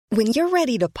When you're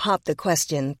ready to pop the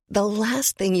question, the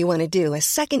last thing you want to do is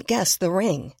second-guess the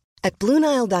ring. At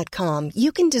BlueNile.com,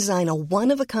 you can design a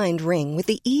one-of-a-kind ring with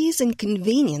the ease and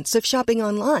convenience of shopping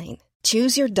online.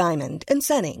 Choose your diamond and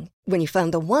setting. When you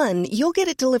find the one, you'll get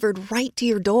it delivered right to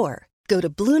your door. Go to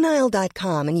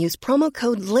BlueNile.com and use promo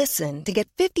code LISTEN to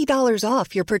get $50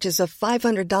 off your purchase of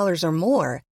 $500 or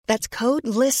more. That's code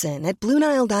LISTEN at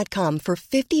BlueNile.com for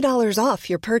 $50 off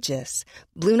your purchase.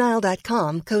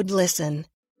 BlueNile.com, code LISTEN.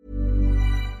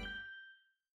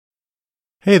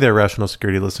 Hey there, Rational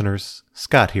Security listeners.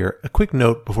 Scott here. A quick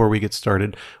note before we get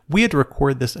started. We had to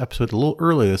record this episode a little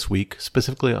early this week,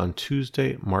 specifically on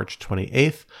Tuesday, March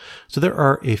 28th. So there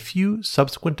are a few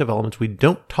subsequent developments we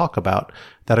don't talk about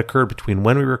that occurred between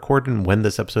when we recorded and when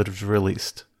this episode was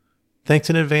released. Thanks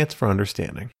in advance for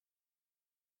understanding.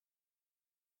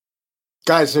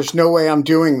 Guys, there's no way I'm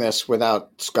doing this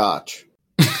without scotch.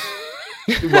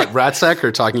 What, Ratsec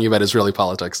or talking about Israeli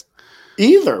politics?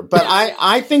 Either, but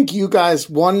I think you guys,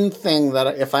 one thing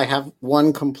that if I have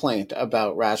one complaint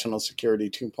about Rational Security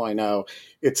 2.0,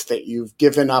 it's that you've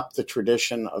given up the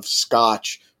tradition of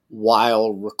scotch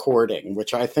while recording,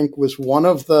 which I think was one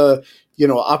of the,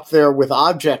 up there with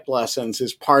object lessons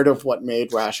is part of what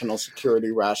made Rational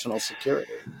Security Rational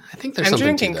Security. I think there's I'm something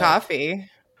drinking to that. coffee.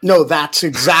 No, that's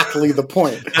exactly the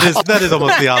point. That is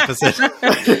almost the opposite.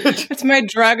 It's my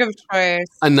drug of choice.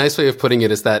 A nice way of putting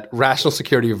it is that Rational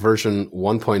Security version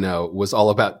 1.0 was all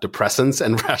about depressants,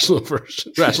 and Rational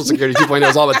Security 2.0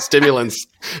 is all about stimulants.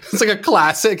 It's like a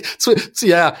classic. So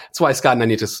it's why Scott and I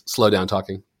need to slow down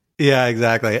talking. Yeah,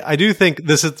 exactly. I do think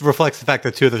this reflects the fact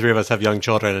that two of the three of us have young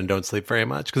children and don't sleep very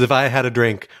much. Because if I had a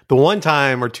drink, the one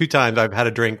time or two times I've had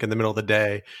a drink in the middle of the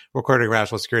day recording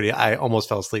Rational Security, I almost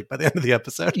fell asleep by the end of the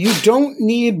episode. You don't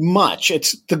need much.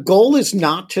 The goal is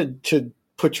not to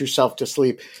put yourself to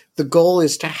sleep. The goal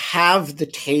is to have the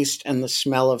taste and the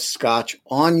smell of scotch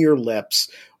on your lips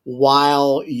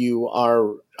while you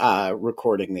are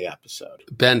recording the episode.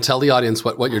 Ben, tell the audience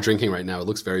what you're drinking right now. It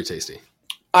looks very tasty.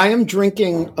 I am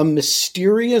drinking a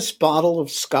mysterious bottle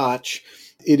of scotch.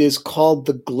 It is called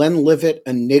the Glenlivet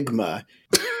Enigma.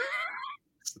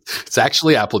 It's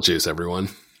actually apple juice, everyone.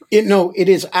 It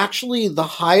is actually the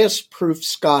highest proof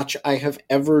scotch I have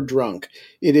ever drunk.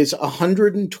 It is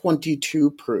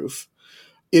 122 proof.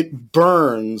 It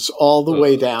burns all the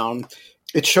way down.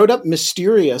 It showed up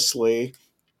mysteriously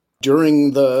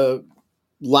during the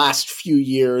last few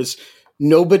years.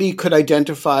 Nobody could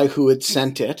identify who had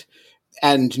sent it.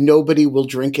 And nobody will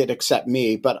drink it except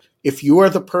me. But if you are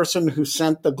the person who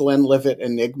sent the Glenlivet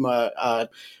Enigma,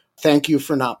 thank you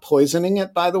for not poisoning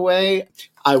it, by the way.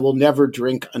 I will never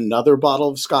drink another bottle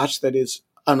of scotch that is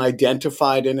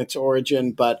unidentified in its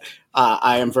origin, but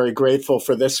I am very grateful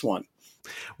for this one.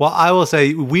 Well, I will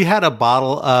say we had a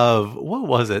bottle of, what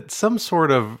was it? Some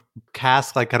sort of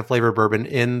cask, like kind of flavored bourbon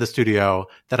in the studio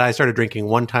that I started drinking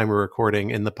one time we were recording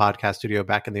in the podcast studio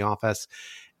back in the office.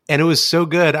 And it was so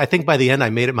good. I think by the end, I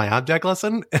made it my object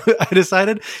lesson, I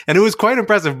decided. And it was quite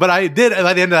impressive. But I did,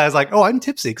 by the end of that, I was like, oh, I'm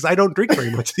tipsy because I don't drink very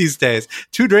much these days.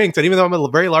 2 drinks. And even though I'm a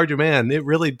very large man, it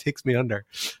really takes me under.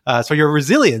 So your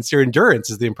resilience, your endurance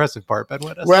is the impressive part, Ben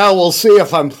Wittes. Well, we'll see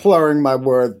if I'm slurring my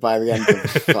words by the end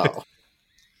of the show.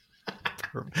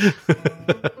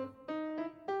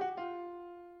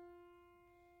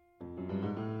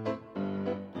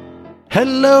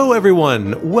 Hello,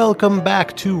 everyone. Welcome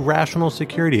back to Rational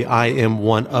Security. I am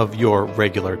one of your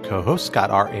regular co-hosts, Scott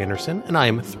R. Anderson, and I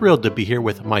am thrilled to be here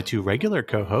with my 2 regular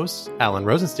co-hosts, Alan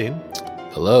Rosenstein.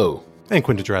 Hello. And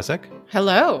Quinta Jurasek.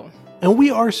 Hello. And we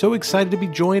are so excited to be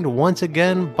joined once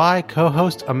again by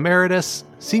co-host emeritus,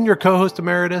 senior co-host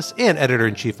emeritus, and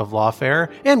editor-in-chief of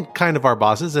Lawfare, and kind of our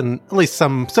bosses, in at least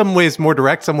some ways more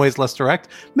direct, some ways less direct,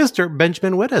 Mr.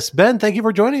 Benjamin Wittes. Ben, thank you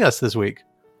for joining us this week.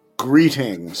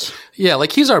 Greetings. Yeah,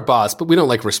 like he's our boss, but we don't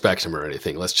like respect him or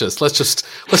anything. Let's just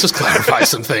clarify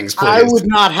some things, please. I would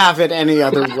not have it any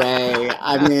other way.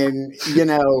 I mean,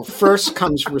 first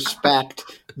comes respect,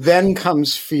 then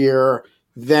comes fear,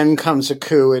 then comes a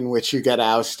coup in which you get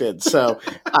ousted. So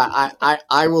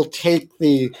I will take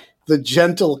the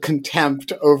gentle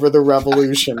contempt over the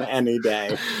revolution any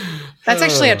day. That's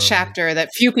actually a chapter that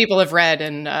few people have read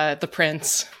in The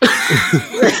Prince.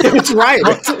 It's right.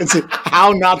 It's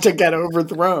how not to get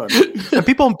overthrown. And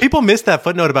people miss that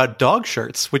footnote about dog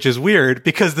shirts, which is weird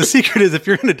because the secret is if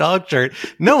you're in a dog shirt,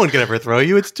 no one can ever throw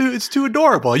you. It's too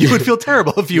adorable. You would feel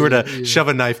terrible if you were to shove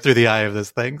a knife through the eye of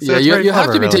this thing. So you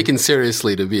have to be taken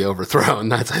seriously to be overthrown.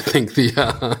 That's, I think,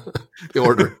 the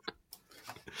order.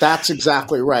 That's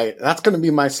exactly right. That's going to be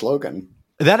my slogan.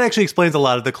 That actually explains a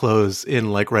lot of the clothes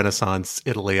in like Renaissance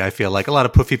Italy. I feel like a lot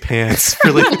of puffy pants,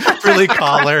 frilly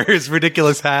collars,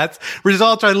 ridiculous hats. We're just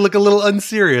all trying to look a little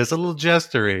unserious, a little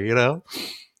jestery, you know?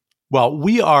 Well,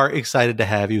 we are excited to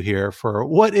have you here for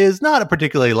what is not a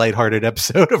particularly lighthearted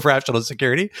episode of Rational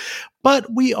Security, but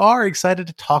we are excited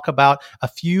to talk about a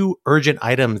few urgent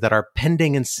items that are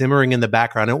pending and simmering in the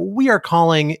background. And we are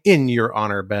calling, in your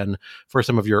honor, Ben, for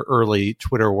some of your early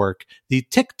Twitter work, the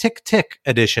Tik Tik Tik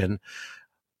edition.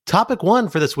 Topic 1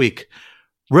 for this week,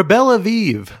 Rebel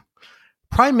Aviv.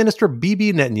 Prime Minister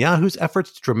Bibi Netanyahu's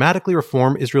efforts to dramatically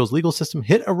reform Israel's legal system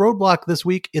hit a roadblock this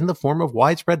week in the form of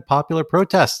widespread popular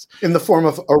protests. In the form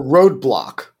of a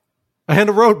roadblock. And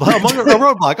a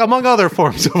roadblock, among other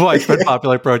forms of widespread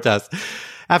popular protests.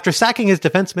 After sacking his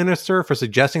defense minister for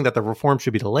suggesting that the reform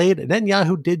should be delayed,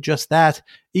 Netanyahu did just that,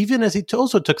 even as he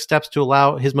also took steps to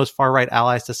allow his most far-right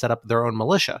allies to set up their own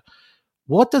militia.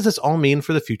 What does this all mean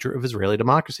for the future of Israeli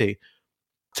democracy?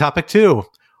 Topic 2.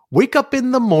 Wake up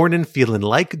in the morning feeling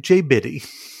like J. Biddy.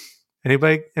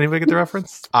 Anybody get the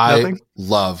reference? I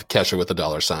love Kesha with a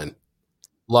 $.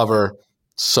 Love her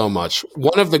so much.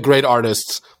 One of the great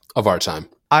artists of our time.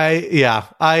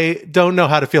 I don't know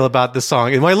how to feel about this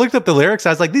song. And when I looked up the lyrics, I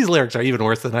was like, these lyrics are even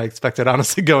worse than I expected,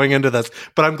 honestly, going into this.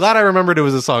 But I'm glad I remembered it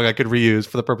was a song I could reuse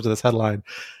for the purpose of this headline.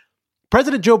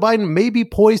 President Joe Biden may be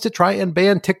poised to try and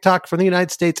ban TikTok from the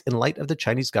United States in light of the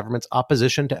Chinese government's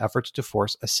opposition to efforts to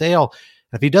force a sale.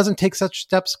 And if he doesn't take such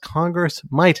steps, Congress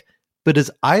might. But is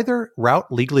either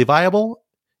route legally viable?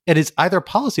 And is either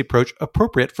policy approach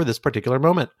appropriate for this particular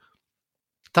moment?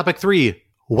 Topic 3,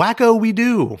 Wacko We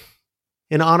Do,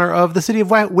 in honor of the city of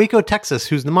Waco, Texas,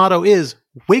 whose motto is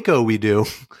Waco We Do.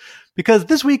 Because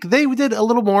this week they did a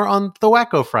little more on the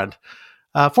wacko front.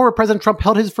 Former President Trump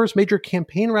held his first major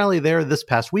campaign rally there this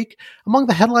past week. Among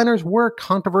the headliners were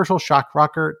controversial shock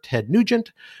rocker Ted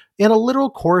Nugent and a literal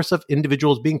chorus of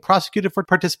individuals being prosecuted for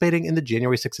participating in the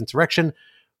January 6th insurrection,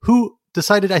 who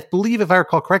decided, I believe, if I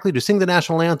recall correctly, to sing the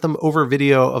national anthem over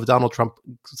video of Donald Trump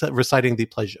reciting the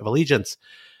Pledge of Allegiance.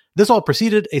 This all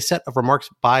preceded a set of remarks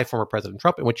by former President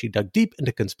Trump in which he dug deep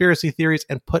into conspiracy theories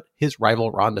and put his rival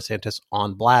Ron DeSantis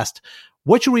on blast.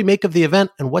 What should we make of the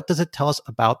event, and what does it tell us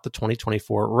about the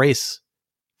 2024 race?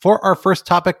 For our first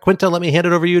topic, Quinta, let me hand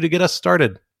it over to you to get us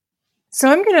started. So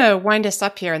I'm going to wind us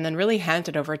up here and then really hand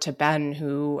it over to Ben,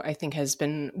 who I think has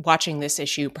been watching this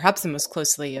issue perhaps the most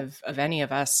closely of any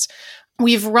of us.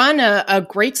 We've run a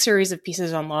great series of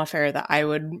pieces on Lawfare that I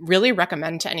would really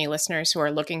recommend to any listeners who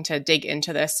are looking to dig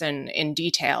into this in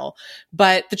detail.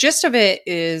 But the gist of it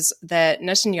is that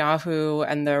Netanyahu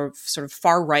and the sort of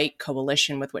far-right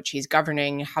coalition with which he's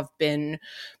governing have been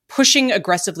pushing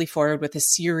aggressively forward with a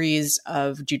series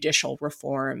of judicial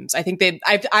reforms. I think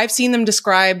I've seen them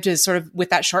described as sort of with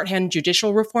that shorthand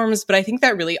judicial reforms, but I think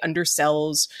that really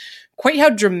undersells quite how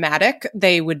dramatic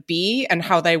they would be and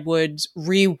how they would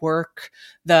rework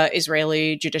the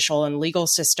Israeli judicial and legal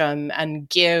system and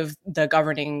give the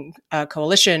governing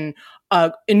coalition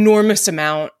an enormous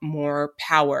amount more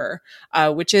power,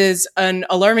 which is an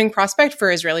alarming prospect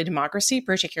for Israeli democracy,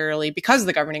 particularly because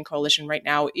the governing coalition right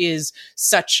now is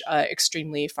such an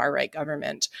extremely far-right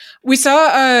government. We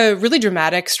saw a really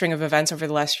dramatic string of events over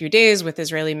the last few days with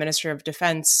Israeli Minister of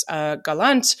Defense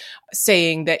Gallant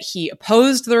saying that he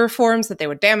opposed the reforms, that they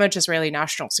would damage Israeli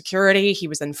national security. He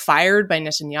was then fired by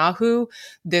Netanyahu.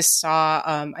 This saw,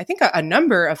 I think, a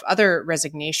number of other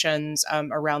resignations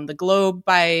around the globe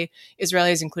by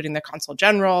Israelis, including the Consul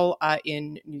General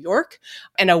in New York,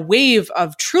 and a wave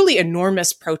of truly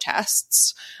enormous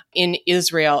protests in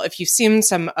Israel. If you've seen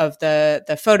some of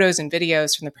the photos and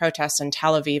videos from the protests in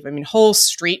Tel Aviv, I mean, whole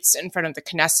streets in front of the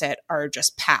Knesset are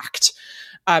just packed.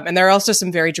 And there are also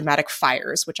some very dramatic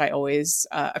fires, which I always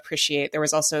appreciate. There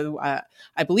was also,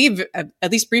 I believe,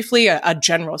 at least briefly, a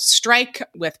general strike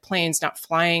with planes not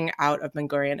flying out of Ben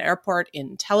Gurion Airport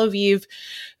in Tel Aviv.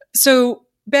 So,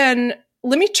 Ben,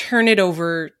 let me turn it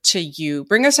over to you.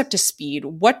 Bring us up to speed.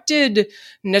 What did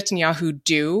Netanyahu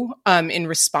do in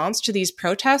response to these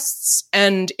protests?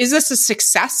 And is this a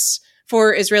success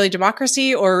for Israeli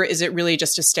democracy, or is it really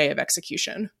just a stay of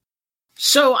execution?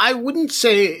 So I wouldn't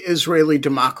say Israeli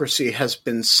democracy has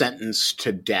been sentenced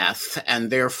to death,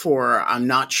 and therefore I'm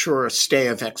not sure a stay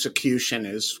of execution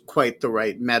is quite the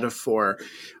right metaphor.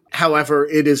 However,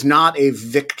 it is not a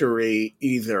victory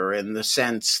either, in the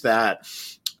sense that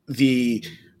the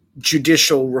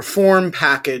judicial reform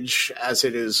package, as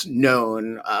it is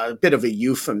known, a bit of a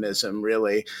euphemism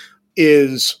really,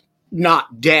 is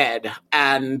not dead.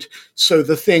 And so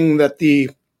the thing that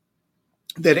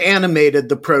animated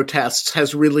the protests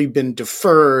has really been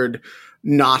deferred,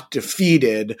 not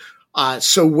defeated.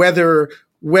 So whether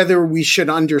whether we should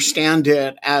understand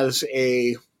it as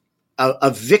a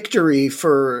victory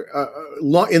for,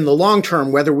 in the long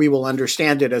term, whether we will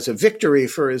understand it as a victory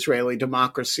for Israeli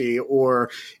democracy or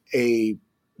a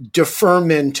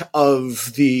deferment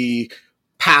of the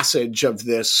passage of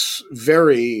this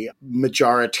very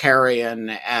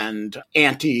majoritarian and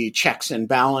anti-checks and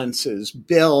balances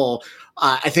bill,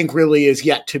 I think really is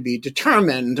yet to be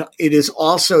determined. It is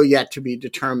also yet to be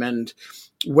determined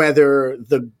whether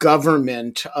the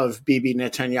government of Bibi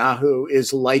Netanyahu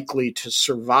is likely to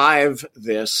survive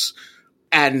this.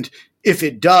 And if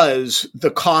it does,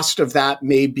 the cost of that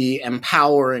may be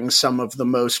empowering some of the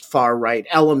most far-right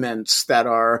elements that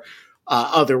are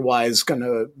otherwise going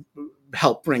to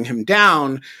help bring him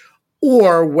down,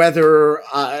 or whether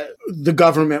the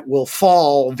government will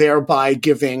fall, thereby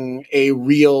giving a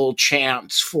real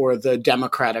chance for the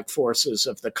democratic forces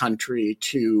of the country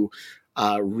to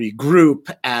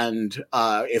regroup. And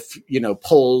if,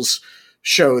 polls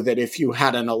show that if you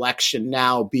had an election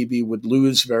now, Bibi would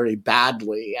lose very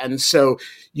badly. And so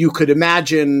you could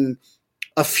imagine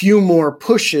a few more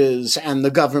pushes and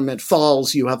the government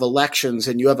falls, you have elections,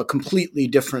 and you have a completely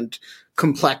different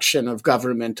complexion of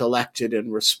government elected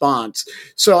in response.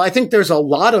 So I think there's a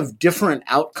lot of different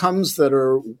outcomes that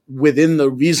are within the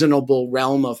reasonable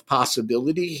realm of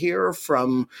possibility here,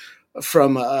 from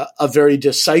a very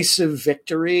decisive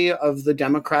victory of the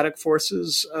democratic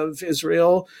forces of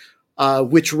Israel,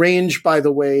 which range, by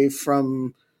the way,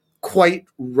 from quite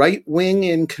right-wing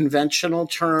in conventional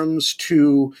terms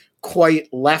to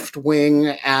quite left-wing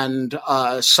and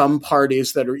some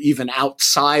parties that are even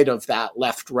outside of that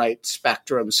left-right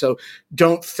spectrum. So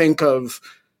don't think of,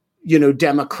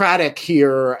 democratic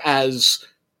here as,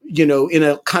 in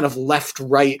a kind of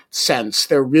left-right sense.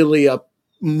 They're really a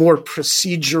more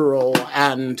procedural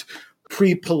and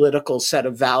pre-political set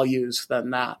of values than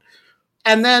that.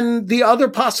 And then the other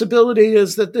possibility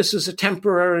is that this is a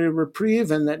temporary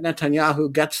reprieve and that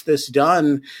Netanyahu gets this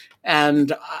done.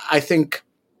 And I think,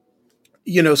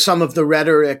 some of the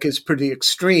rhetoric is pretty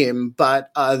extreme,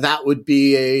 but that would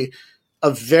be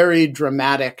a very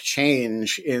dramatic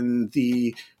change in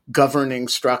the governing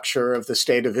structure of the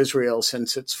State of Israel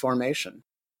since its formation.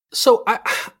 So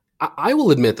I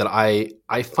will admit that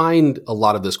I find a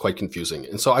lot of this quite confusing.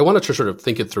 And so I wanted to sort of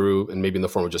think it through, and maybe in the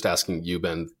form of just asking you,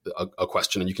 Ben, a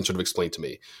question, and you can sort of explain to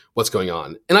me what's going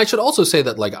on. And I should also say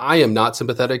that, I am not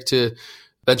sympathetic to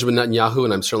Benjamin Netanyahu,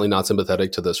 and I'm certainly not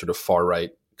sympathetic to the sort of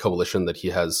far-right coalition that he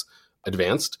has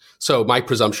advanced. So my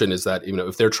presumption is that,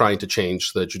 if they're trying to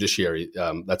change the judiciary,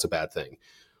 that's a bad thing.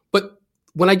 But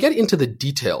when I get into the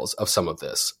details of some of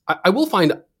this, I will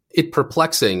find it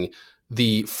perplexing,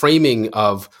 the framing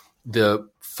of the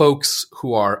folks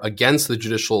who are against the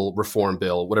judicial reform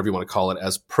bill, whatever you want to call it,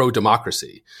 as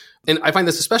pro-democracy. And I find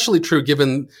this especially true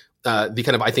given the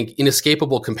kind of, I think,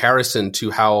 inescapable comparison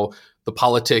to how the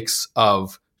politics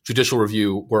of judicial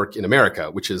review work in America,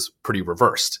 which is pretty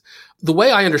reversed. The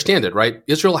way I understand it, right,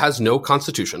 Israel has no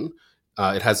constitution.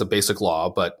 It has a basic law,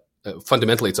 but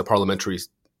fundamentally it's a parliamentary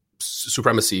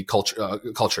supremacy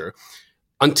culture.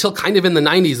 Until kind of in the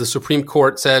 90s, the Supreme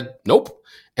Court said, nope.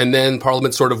 And then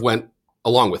Parliament sort of went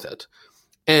along with it.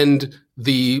 And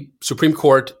the Supreme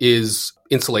Court is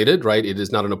insulated, right? It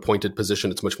is not an appointed position.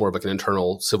 It's much more of like an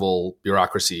internal civil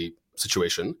bureaucracy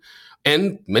situation.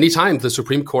 And many times the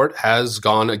Supreme Court has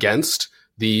gone against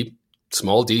the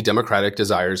small d democratic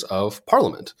desires of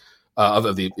Parliament,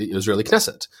 of the Israeli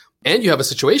Knesset. And you have a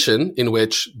situation in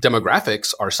which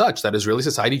demographics are such that Israeli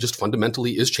society just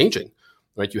fundamentally is changing,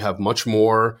 right? You have much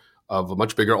more of a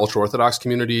much bigger ultra-Orthodox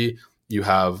community. You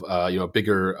have, a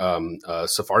bigger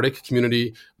Sephardic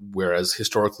community, whereas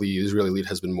historically the Israeli elite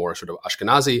has been more sort of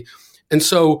Ashkenazi. And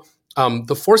so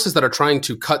the forces that are trying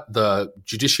to cut the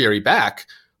judiciary back,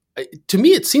 to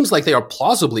me, it seems like they are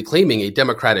plausibly claiming a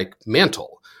democratic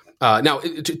mantle. Now,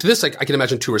 to this, I can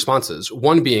imagine two responses.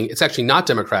 One being, it's actually not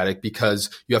democratic because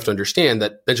you have to understand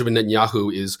that Benjamin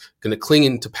Netanyahu is going to cling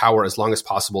into power as long as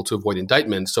possible to avoid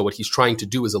indictment. So what he's trying to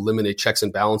do is eliminate checks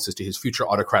and balances to his future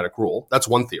autocratic rule. That's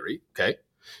one theory, okay?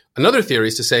 Another theory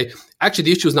is to say, actually,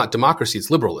 the issue is not democracy,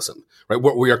 it's liberalism, right?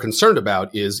 What we are concerned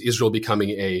about is Israel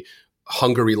becoming a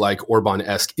Hungary-like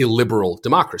Orban-esque illiberal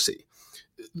democracy.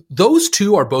 Those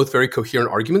two are both very coherent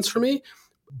arguments for me,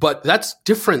 but that's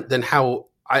different than how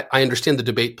I understand the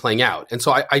debate playing out. And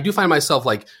so I do find myself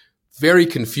very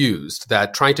confused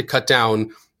that trying to cut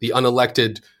down the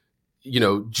unelected,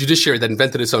 judiciary that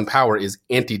invented its own power is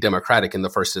anti-democratic in the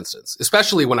first instance,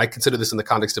 especially when I consider this in the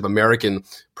context of American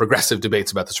progressive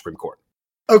debates about the Supreme Court.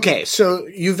 Okay, so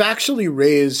you've actually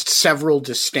raised several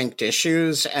distinct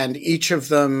issues, and each of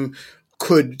them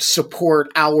could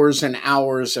support hours and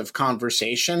hours of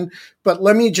conversation. But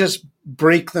let me just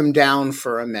break them down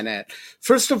for a minute.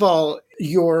 First of all,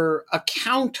 your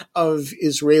account of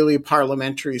Israeli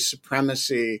parliamentary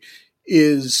supremacy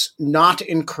is not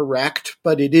incorrect,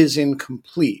 but it is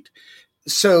incomplete.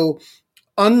 So,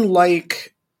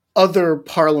 unlike other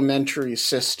parliamentary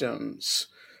systems,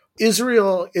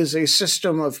 Israel is a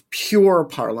system of pure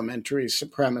parliamentary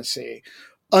supremacy,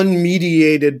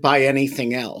 unmediated by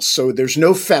anything else. So there's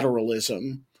no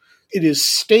federalism. It is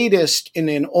statist in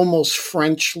an almost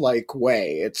French-like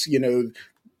way. It's,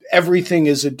 everything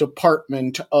is a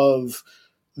department of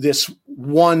this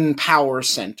one power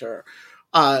center.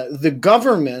 The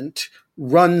government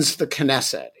runs the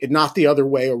Knesset, not the other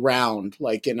way around,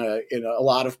 like in a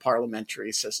lot of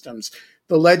parliamentary systems.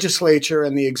 The legislature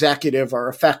and the executive are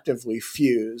effectively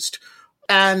fused.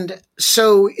 And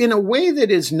so in a way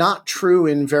that is not true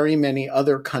in very many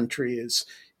other countries,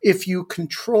 if you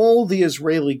control the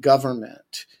Israeli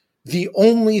government, the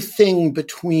only thing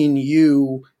between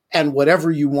you and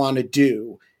whatever you want to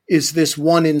do is this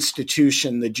one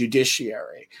institution, the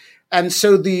judiciary. And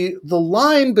so the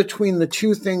line between the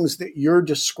two things that you're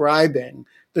describing,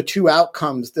 the two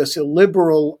outcomes, this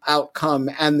illiberal outcome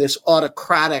and this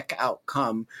autocratic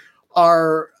outcome,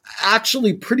 are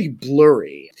actually pretty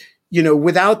blurry.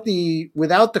 Without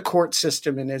the court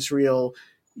system in Israel,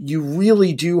 you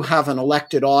really do have an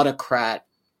elected autocrat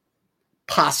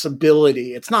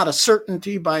possibility. It's not a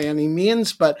certainty by any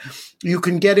means, but you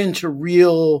can get into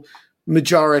real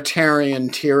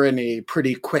majoritarian tyranny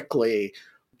pretty quickly,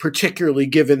 particularly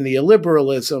given the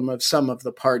illiberalism of some of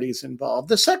the parties involved.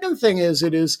 The second thing is,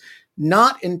 it is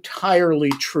not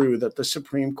entirely true that the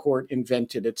Supreme Court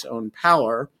invented its own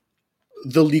power.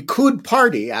 The Likud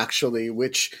party, actually,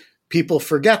 which people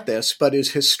forget this, but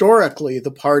is historically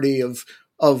the party of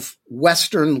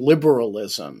Western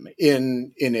liberalism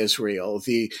in Israel.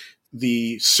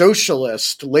 The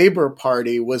socialist Labor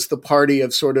Party was the party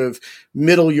of sort of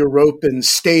Middle European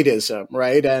statism,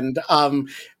 right?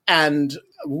 And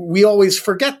we always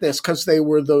forget this because they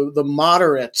were the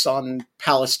moderates on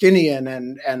Palestinian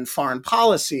and foreign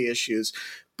policy issues.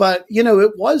 But,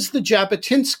 it was the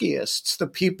Jabotinskyists, the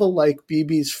people like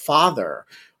Bibi's father,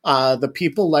 the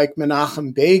people like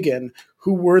Menachem Begin,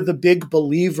 who were the big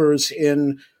believers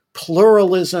in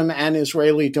pluralism and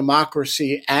Israeli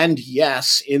democracy, and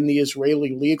yes, in the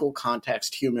Israeli legal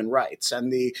context, human rights.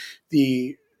 And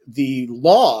the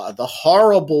law, the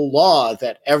horrible law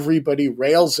that everybody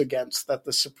rails against, that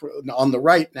on the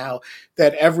right now,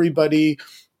 that everybody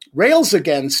rails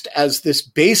against as this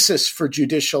basis for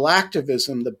judicial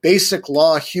activism, the basic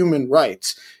law, human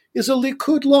rights, is a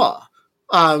Likud law.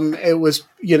 It was,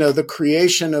 the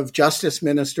creation of Justice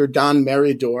Minister Dan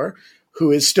Meridor,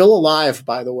 who is still alive,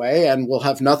 by the way, and will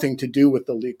have nothing to do with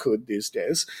the Likud these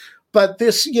days. But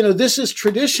this is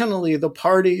traditionally the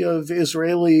party of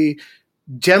Israeli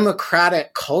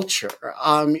democratic culture,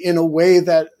 in a way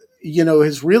that,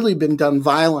 has really been done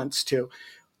violence to.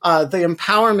 The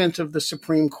empowerment of the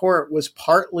Supreme Court was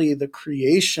partly the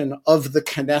creation of the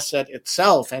Knesset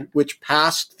itself, and which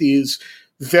passed these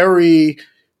very,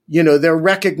 they're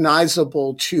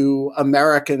recognizable to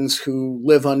Americans who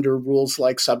live under rules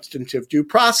like substantive due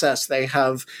process. They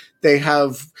have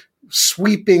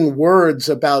sweeping words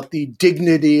about the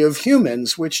dignity of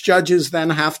humans, which judges then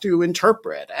have to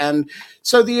interpret. And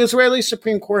so the Israeli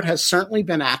Supreme Court has certainly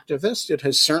been activist. It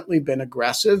has certainly been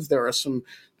aggressive. There are some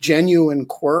genuine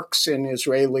quirks in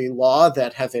Israeli law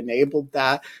that have enabled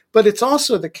that. But it's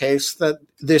also the case that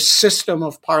this system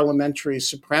of parliamentary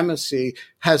supremacy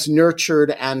has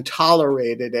nurtured and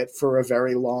tolerated it for a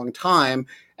very long time.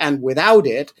 And without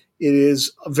it, it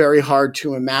is very hard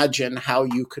to imagine how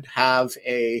you could have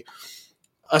a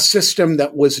system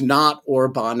that was not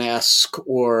Orban-esque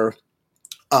or,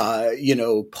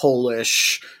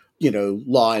 Polish,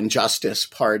 law and justice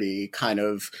party kind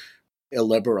of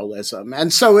illiberalism.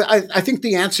 And so I think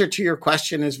the answer to your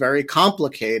question is very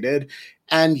complicated.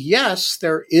 And yes,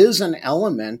 there is an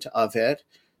element of it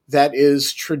that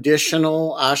is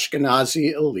traditional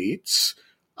Ashkenazi elites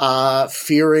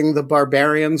fearing the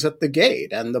barbarians at the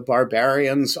gate. And the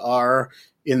barbarians are,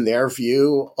 in their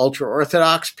view,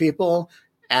 ultra-Orthodox people.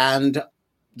 And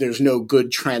there's no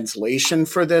good translation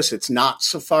for this. It's not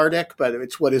Sephardic, but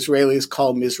it's what Israelis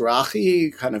call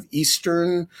Mizrahi, kind of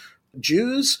Eastern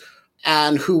Jews,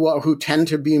 and who tend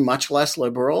to be much less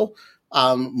liberal,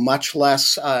 much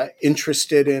less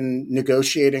interested in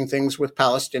negotiating things with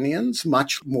Palestinians,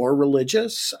 much more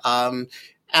religious. So,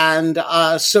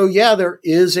 there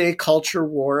is a culture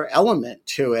war element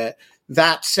to it.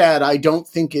 That said, I don't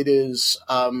think it is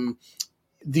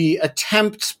the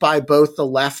attempts by both the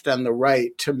left and the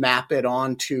right to map it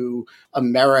onto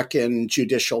American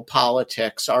judicial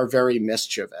politics are very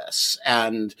mischievous.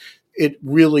 And it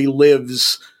really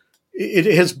lives, it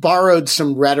has borrowed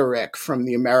some rhetoric from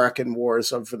the American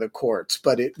wars over the courts,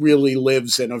 but it really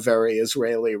lives in a very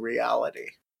Israeli reality.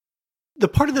 The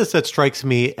part of this that strikes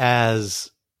me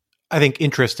as, I think,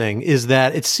 interesting is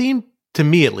that it seemed, to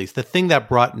me at least, the thing that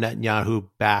brought Netanyahu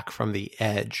back from the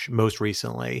edge most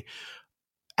recently,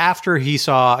 after he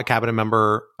saw a cabinet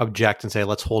member object and say,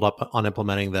 let's hold up on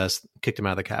implementing this, kicked him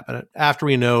out of the cabinet. After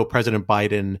we know President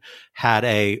Biden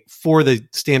had for the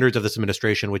standards of this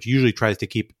administration, which usually tries to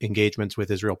keep engagements with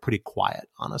Israel pretty quiet,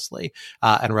 honestly,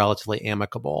 and relatively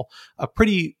amicable, a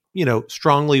pretty,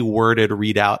 strongly worded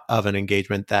readout of an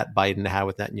engagement that Biden had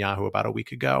with Netanyahu about a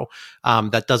week ago.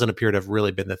 That doesn't appear to have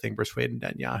really been the thing persuading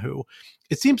Netanyahu.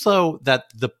 It seems, though, that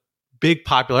the big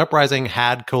popular uprising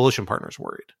had coalition partners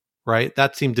worried. Right?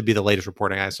 That seemed to be the latest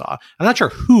reporting I saw. I'm not sure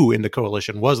who in the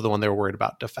coalition was the one they were worried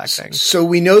about defecting. So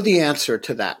we know the answer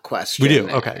to that question. We do.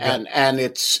 Okay. And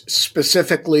it's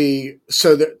specifically,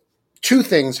 so that two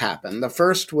things happened. The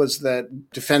first was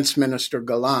that Defense Minister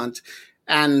Gallant,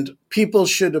 and people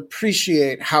should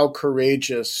appreciate how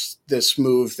courageous this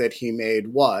move that he made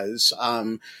was.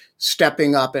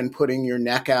 Stepping up and putting your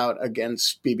neck out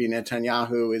against Bibi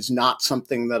Netanyahu is not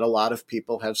something that a lot of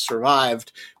people have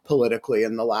survived politically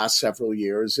in the last several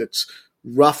years. It's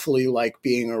roughly like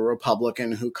being a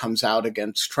Republican who comes out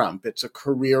against Trump. It's a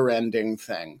career-ending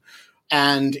thing.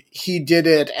 And he did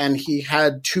it, and he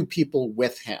had two people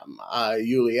with him,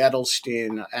 Yuli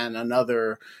Edelstein and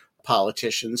another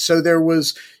politician. So there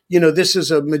was, this is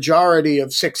a majority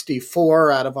of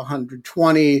 64 out of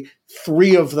 120.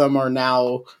 3 of them are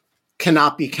now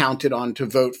cannot be counted on to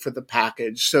vote for the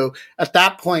package. So at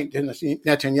that point,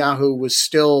 Netanyahu was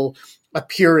still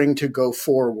appearing to go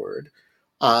forward.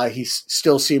 He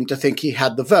still seemed to think he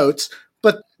had the votes.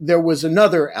 But there was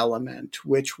another element,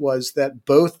 which was that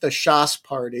both the Shas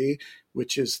party,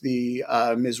 which is the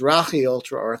Mizrahi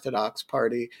ultra-Orthodox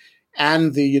party,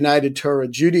 and the United Torah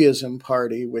Judaism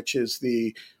party, which is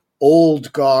the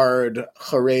old guard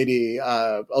Haredi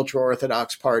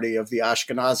ultra-Orthodox party of the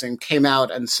Ashkenazim, came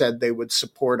out and said they would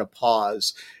support a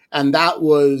pause. And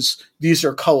these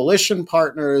are coalition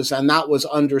partners, and that was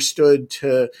understood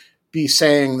to be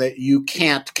saying that you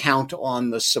can't count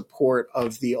on the support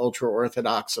of the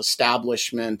ultra-Orthodox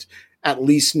establishment, at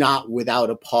least not without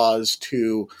a pause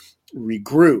to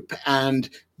regroup.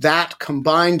 And that,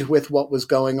 combined with what was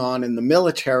going on in the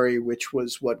military, which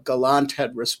was what Gallant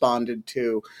had responded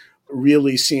to,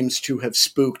 really seems to have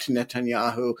spooked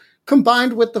Netanyahu,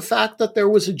 combined with the fact that there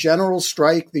was a general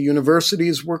strike, the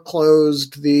universities were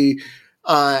closed,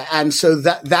 and so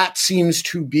that seems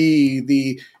to be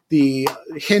the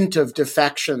hint of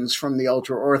defections from the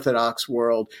ultra-Orthodox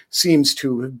world seems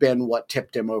to have been what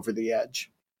tipped him over the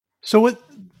edge. So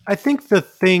I think the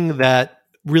thing that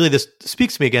really this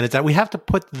speaks to me again is that we have to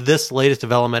put this latest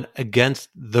development against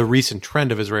the recent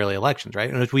trend of Israeli elections,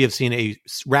 right? In which we have seen a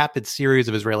rapid series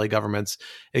of Israeli governments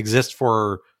exist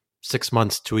for 6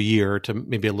 months to a year to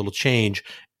maybe a little change,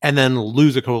 and then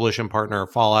lose a coalition partner,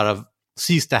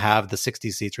 cease to have the 60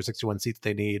 seats or 61 seats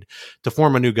they need to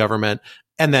form a new government,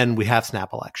 and then we have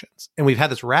snap elections. And we've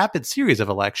had this rapid series of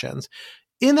elections.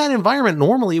 In that environment,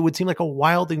 normally it would seem like a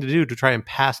wild thing to do to try and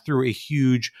pass through a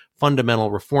huge fundamental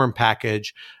reform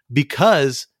package,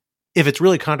 because if it's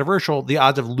really controversial, the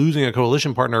odds of losing a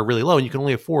coalition partner are really low, and you can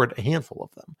only afford a handful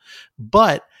of them.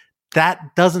 But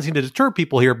that doesn't seem to deter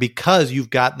people here, because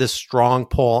you've got this strong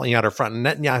pull out of front. And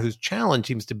Netanyahu's challenge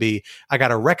seems to be, I got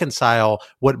to reconcile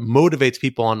what motivates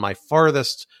people on my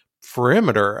farthest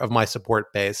perimeter of my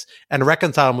support base and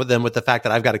reconcile with them with the fact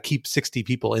that I've got to keep 60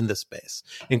 people in this space,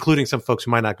 including some folks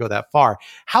who might not go that far.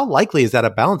 How likely is that a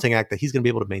balancing act that he's going to be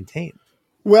able to maintain?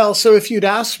 Well, so if you'd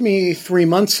asked me 3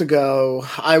 months ago,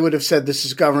 I would have said this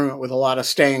is government with a lot of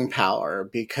staying power,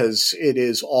 because it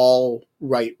is all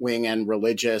right-wing and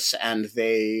religious, and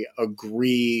they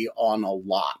agree on a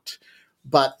lot.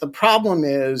 But the problem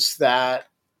is that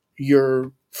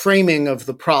your framing of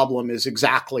the problem is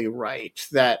exactly right.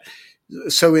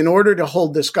 So in order to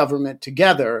hold this government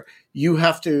together, you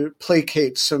have to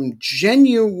placate some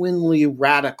genuinely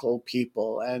radical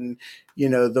people. And,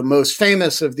 the most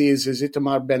famous of these is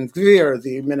Itamar Ben-Gvir,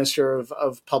 the Minister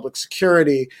of Public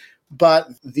Security. But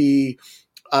the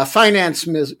Finance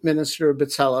Minister,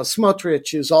 Bezalel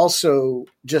Smotrich, is also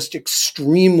just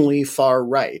extremely far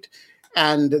right.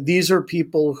 And these are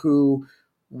people who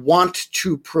want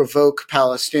to provoke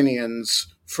Palestinians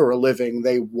for a living.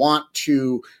 They want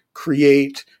to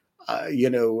create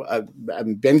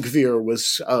Ben Gvir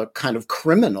was a kind of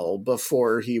criminal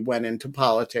before he went into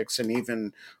politics and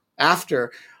even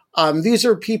after. These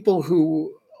are people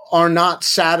who are not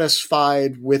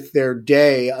satisfied with their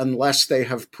day unless they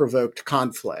have provoked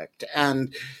conflict.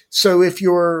 And so if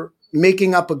you're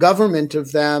making up a government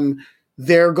of them,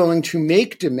 they're going to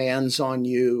make demands on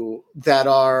you that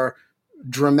are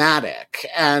dramatic.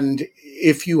 And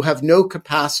if you have no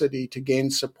capacity to gain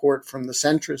support from the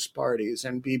centrist parties,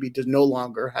 and Bibi no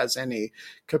longer has any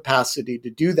capacity to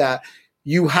do that,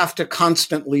 you have to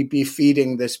constantly be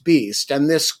feeding this beast. And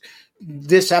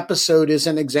this episode is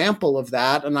an example of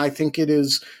that. And I think it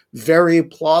is very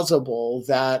plausible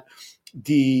that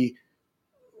the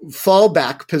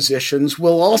fallback positions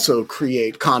will also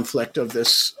create conflict of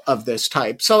this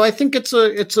type. So I think it's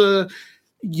a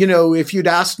if you'd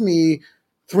asked me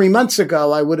 3 months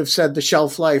ago, I would have said the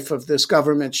shelf life of this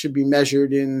government should be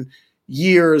measured in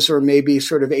years or maybe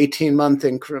sort of 18-month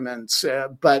increments.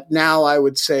 But now I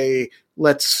would say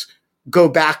let's go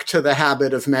back to the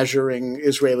habit of measuring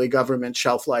Israeli government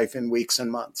shelf life in weeks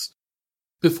and months.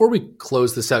 Before we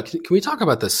close this out, can we talk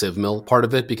about the civ mill part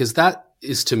of it? Because that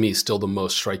is, to me, still the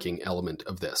most striking element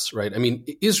of this, right? I mean,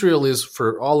 Israel is,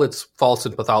 for all its faults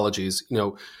and pathologies,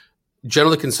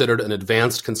 generally considered an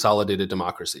advanced consolidated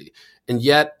democracy. And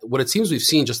yet what it seems we've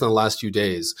seen just in the last few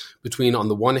days between, on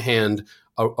the one hand,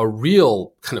 a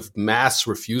real kind of mass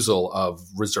refusal of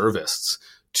reservists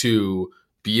to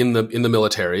be in the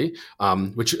military,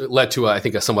 which led to, I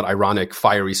think, a somewhat ironic,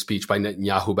 fiery speech by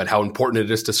Netanyahu about how important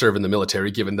it is to serve in the military,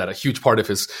 given that a huge part of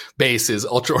his base is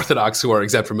ultra-Orthodox who are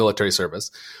exempt from military service.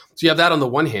 So you have that on the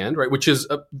one hand, right, which is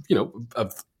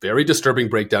a very disturbing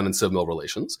breakdown in civil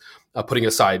relations, putting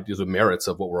aside the merits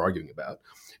of what we're arguing about.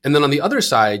 And then on the other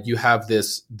side, you have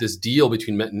this deal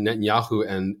between Netanyahu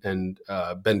and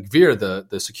Ben Gvir,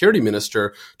 the security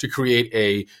minister, to create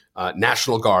a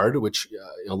National Guard, which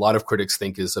a lot of critics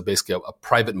think is basically a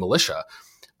private militia.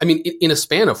 I mean, in a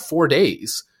span of 4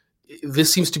 days,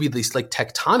 this seems to be these like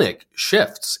tectonic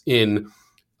shifts in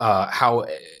how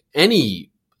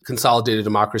any consolidated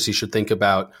democracy should think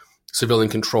about civilian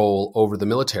control over the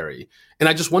military. And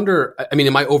I just wonder, I mean,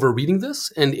 am I overreading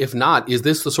this? And if not, is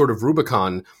this the sort of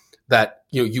Rubicon that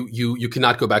you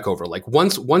cannot go back over? Like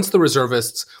once the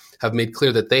reservists have made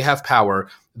clear that they have power,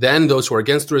 then those who are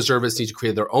against the reservists need to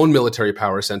create their own military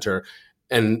power center.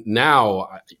 And now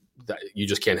you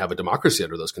just can't have a democracy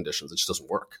under those conditions. It just doesn't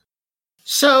work.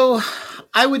 So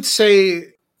I would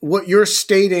say what you're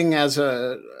stating as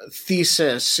a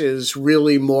thesis is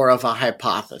really more of a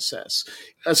hypothesis.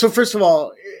 So first of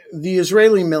all, the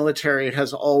Israeli military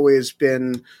has always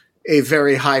been a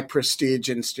very high prestige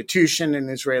institution in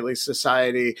Israeli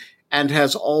society and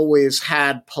has always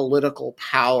had political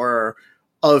power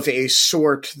of a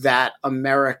sort that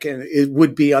it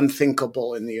would be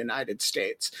unthinkable in the United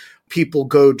States. People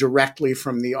go directly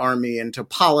from the army into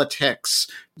politics.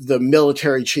 The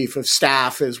military chief of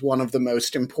staff is one of the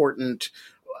most important.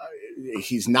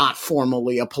 He's not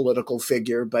formally a political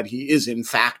figure, but he is in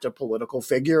fact a political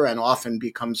figure and often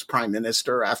becomes prime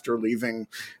minister after leaving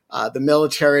the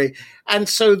military. And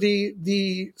so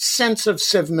the sense of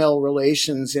civ-mil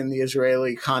relations in the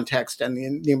Israeli context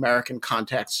and the American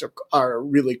context are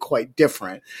really quite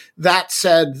different. That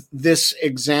said, this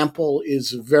example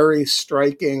is very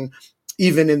striking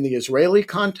even in the Israeli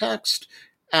context.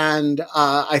 And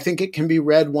I think it can be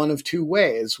read one of two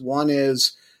ways. One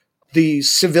is the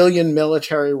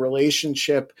civilian-military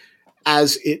relationship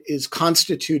as it is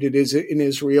constituted in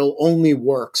Israel only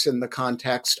works in the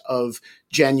context of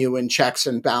genuine checks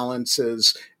and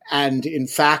balances. And in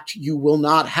fact, you will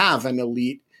not have an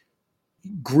elite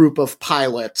group of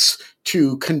pilots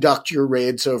to conduct your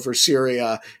raids over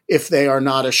Syria if they are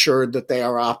not assured that they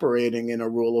are operating in a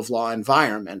rule of law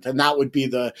environment. And that would be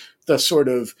the sort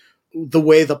of the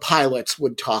way the pilots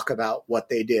would talk about what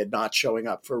they did, not showing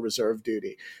up for reserve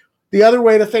duty. The other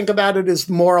way to think about it is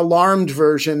the more alarmed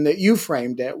version that you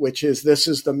framed it, which is this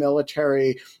is the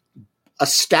military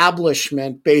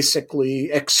establishment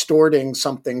basically extorting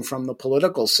something from the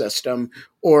political system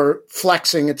or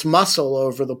flexing its muscle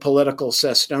over the political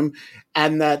system,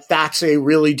 and that's a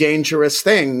really dangerous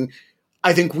thing.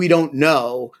 I think we don't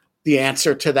know the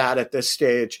answer to that at this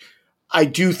stage. I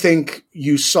do think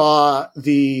you saw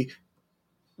the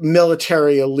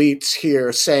military elites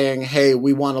here saying, hey,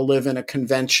 we want to live in a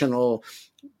conventional,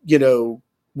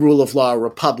 rule of law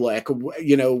republic.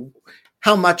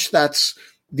 How much that's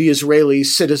the Israeli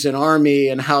citizen army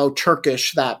and how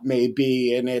Turkish that may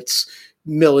be in its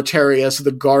military as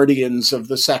the guardians of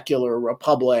the secular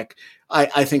republic,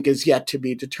 I think is yet to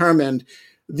be determined.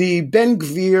 The Ben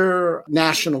Gvir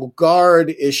National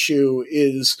Guard issue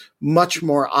is much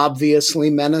more obviously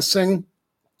menacing.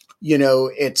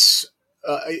 It's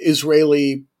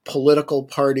Israeli political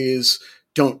parties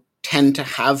don't tend to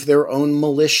have their own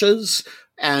militias,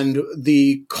 and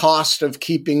the cost of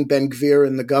keeping Ben Gvir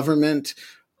in the government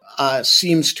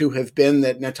seems to have been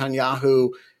that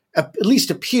Netanyahu at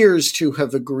least appears to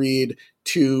have agreed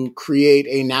to create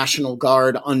a National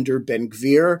Guard under Ben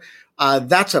Gvir.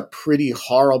 That's a pretty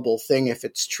horrible thing if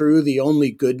it's true. The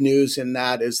only good news in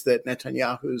that is that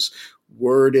Netanyahu's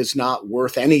word is not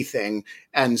worth anything.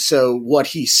 And so what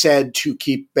he said to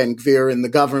keep Ben Gvir in the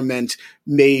government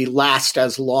may last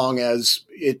as long as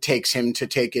it takes him to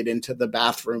take it into the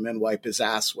bathroom and wipe his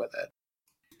ass with it.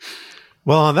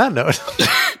 Well, on that note,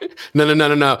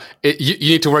 no. You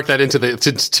need to work that into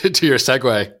to your segue.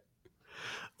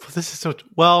 Well, this is so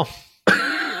well.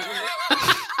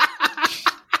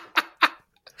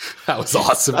 That was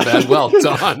awesome, man. Well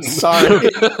done. Sorry.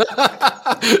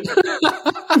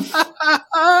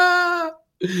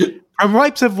 From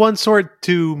wipes of one sort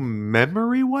to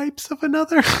memory wipes of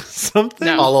another. Something.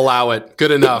 No. I'll allow it. Good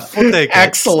enough. We'll take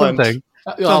Excellent.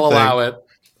 I'll allow it.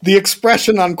 The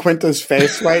expression on Quinta's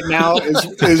face right now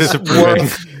is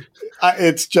worth.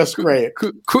 It's just great.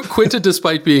 Quinta,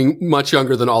 despite being much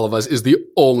younger than all of us, is the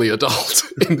only adult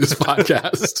in this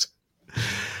podcast.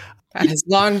 That has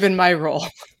long been my role.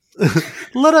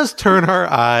 Let us turn our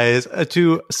eyes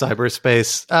to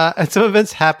cyberspace and some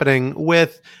events happening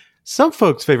with some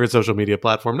folks' favorite social media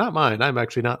platform, not mine. I'm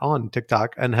actually not on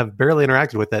TikTok and have barely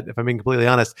interacted with it, if I'm being completely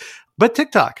honest. But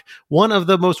TikTok, one of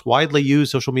the most widely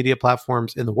used social media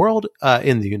platforms in the world,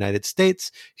 in the United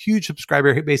States, huge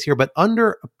subscriber base here, but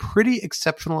under a pretty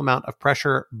exceptional amount of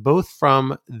pressure, both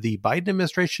from the Biden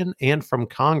administration and from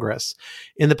Congress.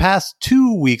 In the past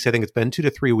 2 weeks, I think it's been 2 to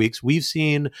 3 weeks, we've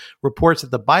seen reports that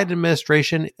the Biden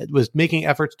administration was making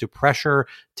efforts to pressure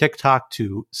TikTok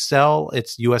to sell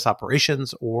its U.S.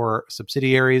 operations or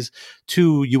subsidiaries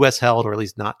to U.S. held, or at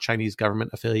least not Chinese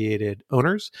government affiliated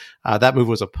owners. That move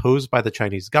was opposed by the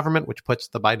Chinese government, which puts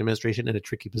the Biden administration in a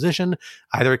tricky position.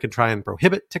 Either it can try and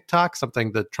prohibit TikTok,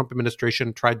 something the Trump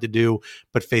administration tried to do,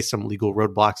 but faced some legal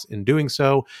roadblocks in doing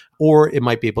so, or it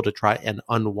might be able to try and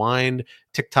unwind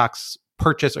TikTok's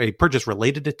purchase, or a purchase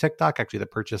related to TikTok, actually the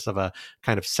purchase of a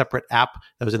kind of separate app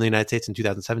that was in the United States in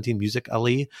 2017, Music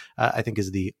Ali, I think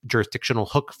is the jurisdictional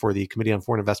hook for the Committee on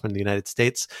Foreign Investment in the United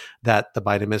States that the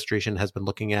Biden administration has been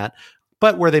looking at,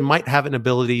 but where they might have an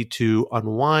ability to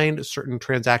unwind certain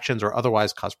transactions or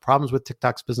otherwise cause problems with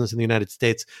TikTok's business in the United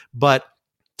States, but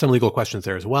some legal questions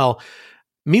there as well.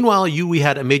 Meanwhile, we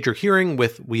had a major hearing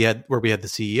where we had the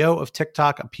CEO of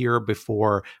TikTok appear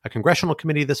before a congressional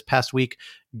committee this past week,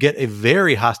 get a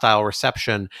very hostile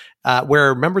reception,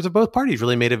 where members of both parties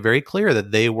really made it very clear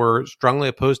that they were strongly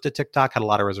opposed to TikTok, had a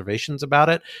lot of reservations about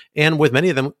it, and with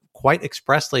many of them quite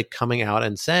expressly coming out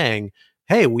and saying,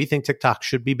 hey, we think TikTok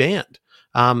should be banned.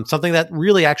 Something that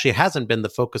really actually hasn't been the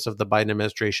focus of the Biden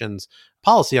administration's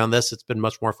policy on this. It's been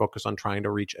much more focused on trying to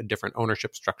reach a different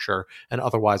ownership structure and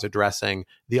otherwise addressing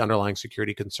the underlying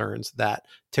security concerns that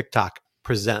TikTok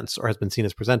presents or has been seen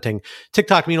as presenting.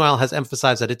 TikTok, meanwhile, has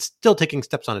emphasized that it's still taking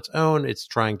steps on its own. It's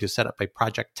trying to set up a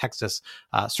Project Texas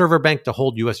server bank to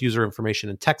hold U.S. user information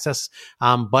in Texas,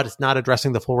 but it's not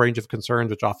addressing the full range of concerns,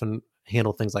 which often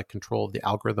handle things like control of the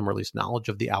algorithm, or at least knowledge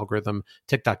of the algorithm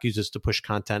TikTok uses to push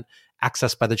content,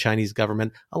 accessed by the Chinese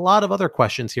government. A lot of other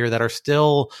questions here that are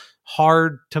still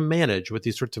hard to manage with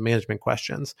these sorts of management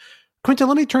questions. Quinta,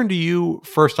 let me turn to you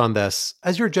first on this.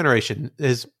 As your generation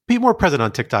is more present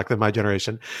on TikTok than my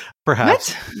generation,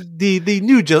 perhaps. What? The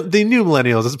new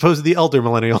millennials, as opposed to the elder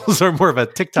millennials, are more of a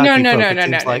TikTok.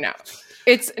 No.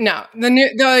 It's no.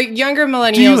 The younger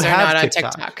millennials are not on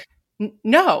TikTok.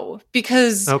 No,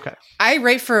 because I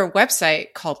write for a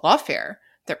website called Lawfare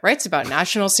that writes about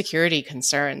national security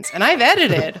concerns. And I've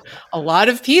edited a lot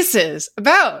of pieces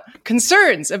about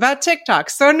concerns about TikTok.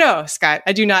 So no, Scott,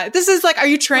 I do not. This is like, are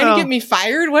you trying to get me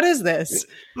fired? What is this?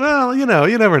 Well, you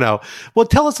never know. Well,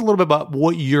 tell us a little bit about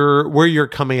where you're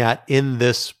coming at in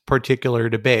this particular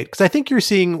debate. Because I think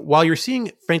while you're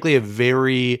seeing, frankly, a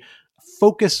very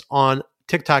focus on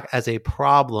TikTok as a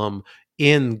problem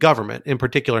in government, in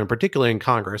particular in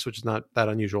Congress, which is not that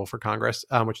unusual for Congress,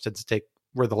 which tends to take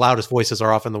where the loudest voices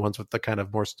are often the ones with the kind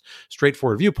of more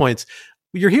straightforward viewpoints.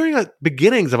 you're hearing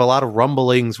beginnings of a lot of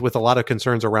rumblings with a lot of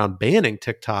concerns around banning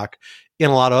TikTok in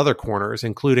a lot of other corners,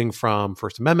 including from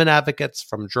First Amendment advocates,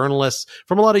 from journalists,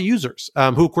 from a lot of users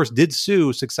who, of course, did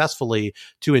sue successfully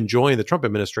to enjoin the Trump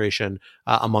administration,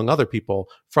 among other people,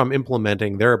 from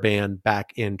implementing their ban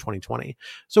back in 2020.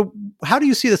 So how do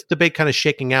you see this debate kind of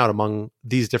shaking out among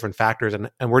these different factors,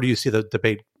 and where do you see the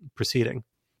debate proceeding?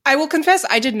 I will confess,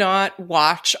 I did not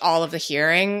watch all of the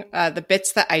hearing. The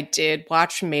bits that I did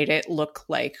watch made it look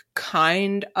like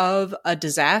kind of a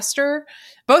disaster,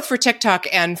 both for TikTok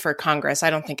and for Congress.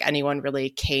 I don't think anyone really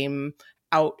came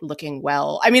out looking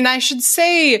well. I mean, I should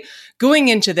say, going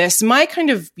into this, my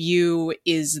kind of view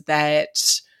is that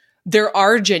there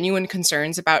are genuine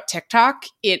concerns about TikTok.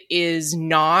 It is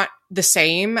not the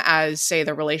same as, say,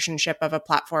 the relationship of a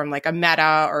platform like a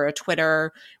Meta or a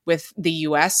Twitter with the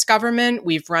US government.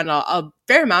 We've run a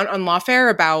fair amount on Lawfare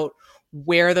about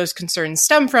where those concerns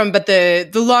stem from, but the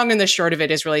long and the short of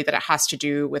it is really that it has to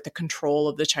do with the control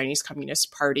of the Chinese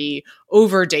Communist Party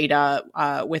over data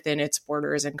within its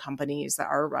borders and companies that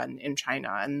are run in China.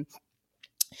 And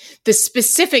the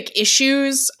specific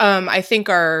issues, I think,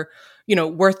 are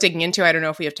worth digging into. I don't know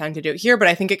if we have time to do it here, but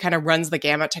I think it kind of runs the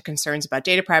gamut to concerns about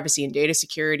data privacy and data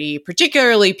security,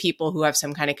 particularly people who have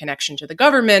some kind of connection to the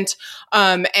government.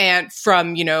 And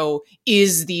from,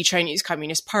 is the Chinese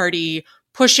Communist Party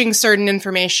pushing certain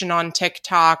information on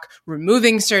TikTok,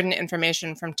 removing certain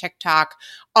information from TikTok,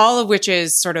 all of which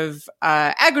is sort of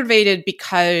aggravated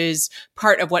because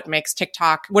part of what makes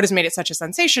TikTok, what has made it such a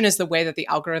sensation, is the way that the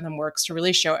algorithm works to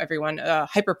really show everyone a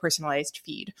hyper-personalized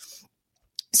feed.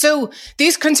 So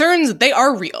these concerns, they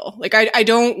are real. Like, I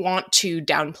don't want to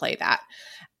downplay that.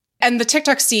 And the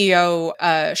TikTok CEO,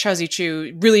 Xiaozi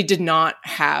Chu, really did not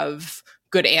have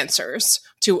good answers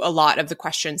to a lot of the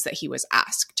questions that he was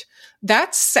asked.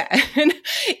 That said,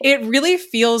 it really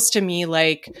feels to me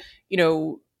like,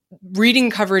 reading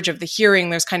coverage of the hearing,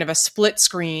 there's kind of a split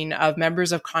screen of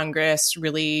members of Congress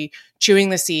really chewing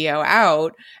the CEO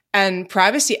out, and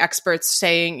privacy experts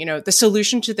saying, the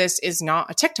solution to this is not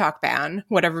a TikTok ban,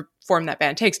 whatever form that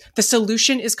ban takes. The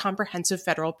solution is comprehensive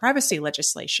federal privacy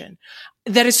legislation.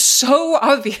 That is so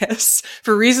obvious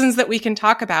for reasons that we can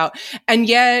talk about. And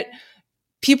yet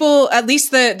people, at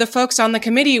least the folks on the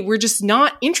committee, were just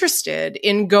not interested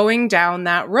in going down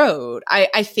that road.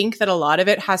 I think that a lot of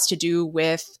it has to do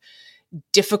with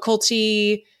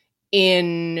difficulty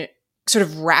in sort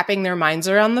of wrapping their minds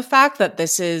around the fact that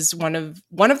this is one of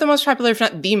the most popular, if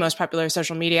not the most popular,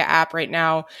 social media app right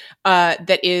now,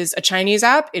 that is a Chinese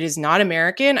app. It is not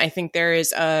American. I think there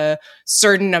is a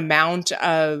certain amount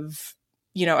of,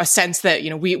 a sense that,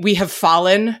 we have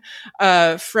fallen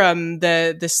from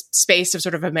the space of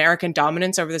sort of American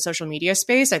dominance over the social media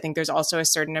space. I think there's also a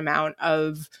certain amount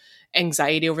of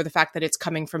anxiety over the fact that it's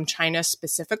coming from China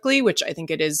specifically, which I think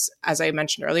it is, as I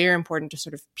mentioned earlier, important to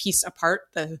sort of piece apart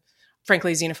the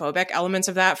frankly xenophobic elements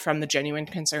of that from the genuine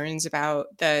concerns about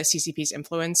the CCP's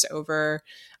influence over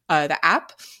the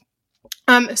app.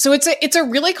 So it's a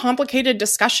really complicated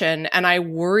discussion, and I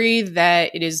worry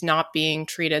that it is not being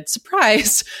treated,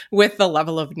 surprise, with the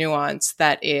level of nuance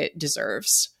that it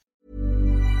deserves.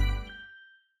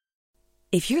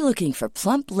 If you're looking for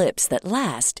plump lips that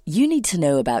last, you need to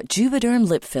know about Juvederm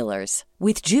lip fillers.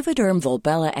 With Juvederm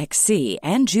Volbella XC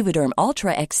and Juvederm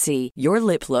Ultra XC, your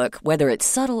lip look, whether it's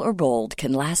subtle or bold,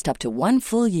 can last up to 1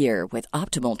 full year with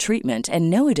optimal treatment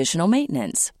and no additional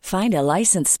maintenance. Find a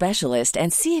licensed specialist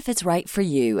and see if it's right for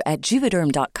you at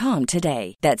Juvederm.com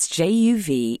today. That's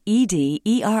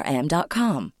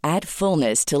JUVEDERM.com. Add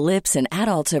fullness to lips in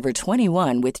adults over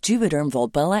 21 with Juvederm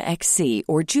Volbella XC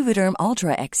or Juvederm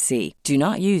Ultra XC. Do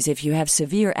not use if you have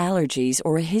severe allergies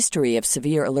or a history of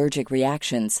severe allergic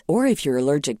reactions, or if you're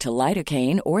allergic to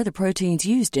lidocaine or the proteins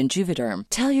used in Juvederm.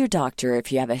 Tell your doctor if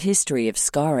you have a history of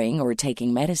scarring or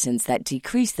taking medicines that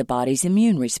decrease the body's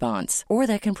immune response or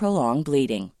that can prolong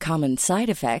bleeding. Common side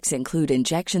effects include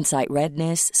injection site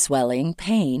redness, swelling,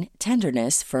 pain,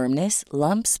 tenderness, firmness,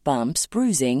 lumps, bumps,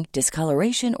 bruising,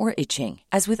 discoloration, or itching.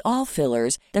 As with all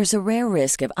fillers, there's a rare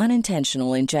risk of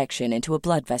unintentional injection into a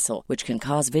blood vessel, which can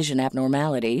cause vision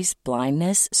abnormalities,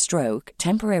 blindness, stroke,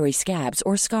 temporary scabs,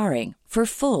 or scarring. For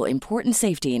full, important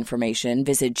safety information,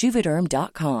 visit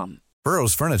Juvederm.com.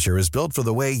 Burrow's furniture is built for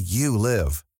the way you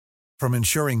live. From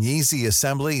ensuring easy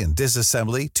assembly and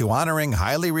disassembly to honoring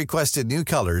highly requested new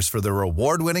colors for their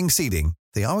award-winning seating,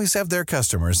 they always have their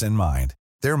customers in mind.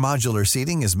 Their modular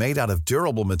seating is made out of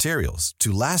durable materials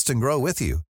to last and grow with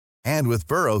you. And with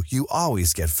Burrow, you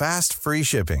always get fast, free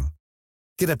shipping.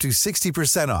 Get up to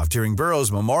 60% off during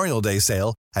Burrow's Memorial Day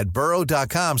sale at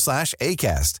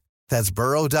burrow.com/ACAST. That's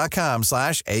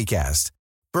burrow.com/ACAST.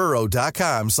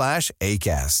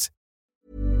 burrow.com/ACAST.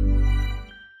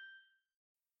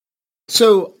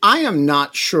 So I am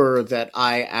not sure that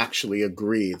I actually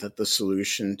agree that the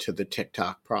solution to the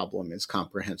TikTok problem is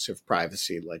comprehensive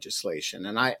privacy legislation.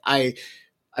 And I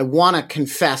want to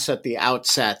confess at the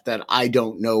outset that I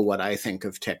don't know what I think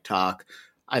of TikTok.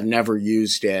 I've never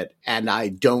used it, and I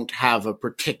don't have a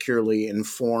particularly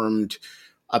informed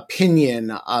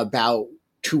opinion about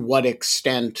to what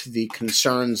extent the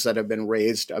concerns that have been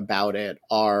raised about it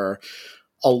are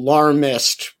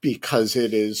alarmist because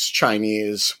it is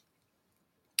Chinese,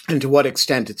 and to what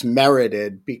extent it's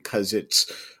merited because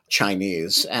it's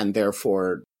Chinese and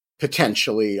therefore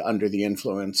potentially under the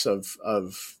influence of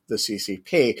the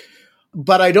CCP.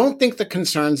 But I don't think the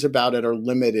concerns about it are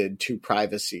limited to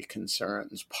privacy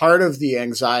concerns. Part of the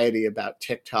anxiety about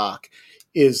TikTok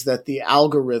is that the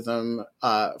algorithm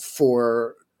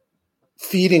for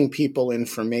feeding people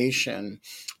information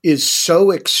is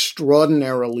so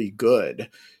extraordinarily good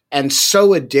and so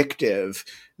addictive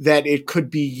that it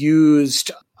could be used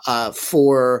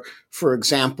for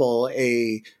example,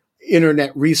 a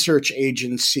internet research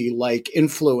agency like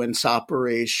Influence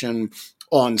Operation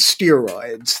on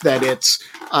steroids, that it's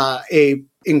a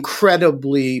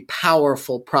incredibly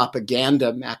powerful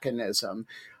propaganda mechanism.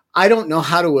 I don't know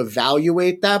how to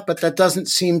evaluate that, but that doesn't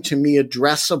seem to me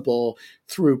addressable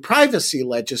through privacy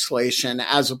legislation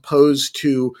as opposed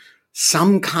to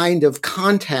some kind of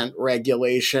content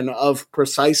regulation of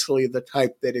precisely the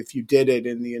type that if you did it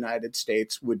in the United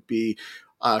States would be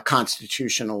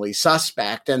constitutionally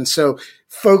suspect. And so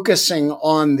focusing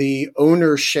on the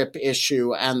ownership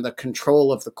issue and the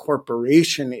control of the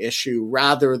corporation issue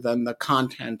rather than the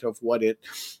content of what it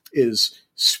is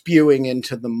spewing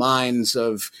into the minds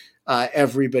of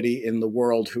everybody in the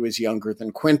world who is younger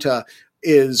than Quinta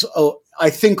is,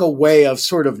 I think, a way of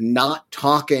sort of not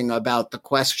talking about the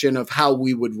question of how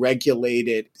we would regulate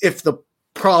it if the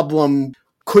problem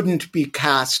couldn't be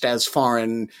cast as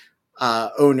foreign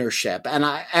ownership. And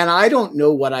I don't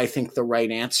know what I think the right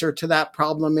answer to that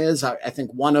problem is. I think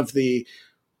one of the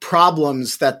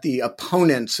problems that the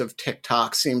opponents of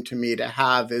TikTok seem to me to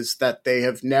have is that they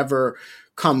have never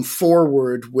come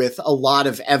forward with a lot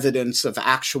of evidence of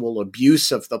actual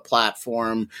abuse of the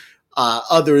platform,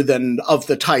 other than of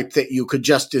the type that you could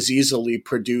just as easily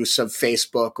produce of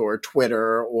Facebook or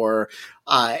Twitter or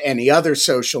any other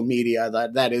social media.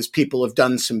 That is, people have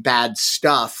done some bad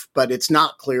stuff, but it's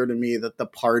not clear to me that the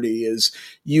party is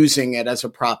using it as a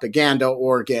propaganda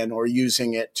organ or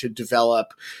using it to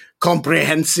develop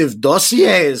comprehensive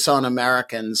dossiers on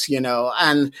Americans,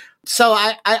 and so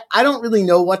I don't really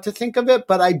know what to think of it,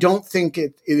 but I don't think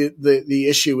the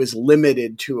issue is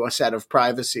limited to a set of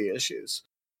privacy issues.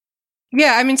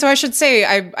 Yeah, I mean, so I should say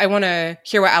I want to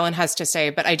hear what Alan has to say,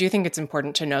 but I do think it's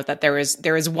important to note that there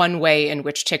is one way in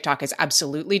which TikTok is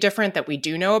absolutely different that we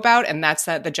do know about, and that's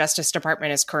that the Justice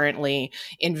Department is currently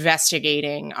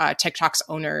investigating TikTok's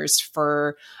owners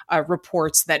for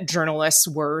reports that journalists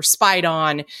were spied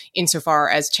on insofar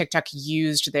as TikTok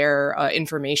used their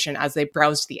information as they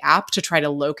browsed the app to try to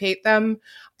locate them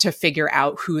to figure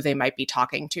out who they might be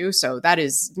talking to. So that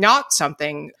is not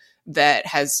something that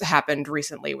has happened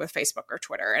recently with Facebook or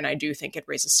Twitter. And I do think it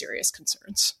raises serious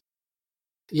concerns.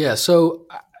 Yeah, so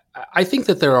I think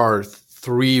that there are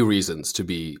three reasons to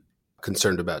be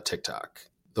concerned about TikTok.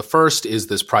 The first is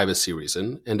this privacy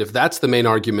reason. And if that's the main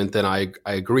argument, then I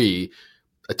agree.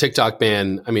 A TikTok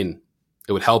ban, I mean,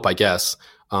 it would help, I guess,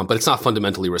 but it's not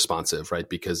fundamentally responsive, right?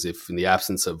 Because if in the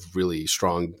absence of really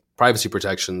strong privacy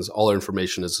protections, all our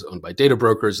information is owned by data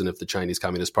brokers. And if the Chinese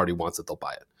Communist Party wants it, they'll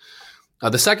buy it.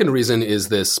 The second reason is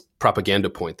this propaganda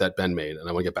point that Ben made, and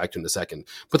I want to get back to in a second.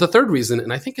 But the third reason,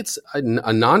 and I think it's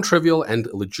a non-trivial and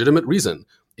legitimate reason,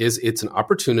 is it's an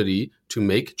opportunity to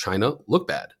make China look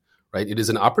bad, right? It is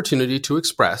an opportunity to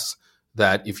express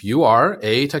that if you are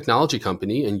a technology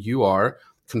company and you are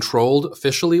controlled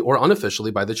officially or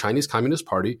unofficially by the Chinese Communist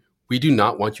Party, we do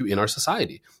not want you in our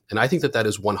society. And I think that that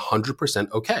is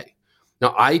 100% okay.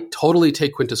 Now, I totally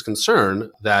take Quinta's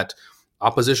concern that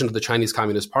opposition to the Chinese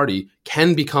Communist Party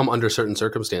can become, under certain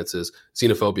circumstances,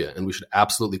 xenophobia. And we should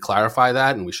absolutely clarify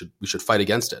that, and we should fight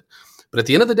against it. But at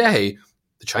the end of the day,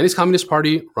 the Chinese Communist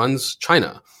Party runs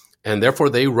China, and therefore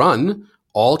they run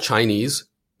all Chinese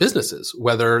businesses,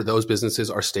 whether those businesses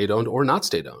are state-owned or not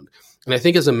state-owned. And I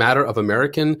think as a matter of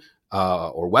American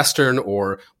or Western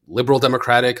or liberal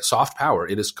democratic soft power,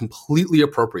 it is completely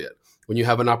appropriate when you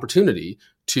have an opportunity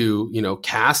to,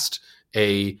 cast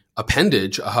a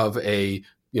appendage of a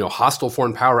hostile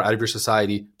foreign power out of your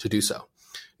society to do so.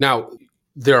 Now,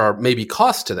 there are maybe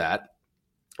costs to that,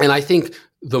 and I think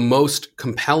the most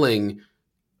compelling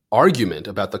argument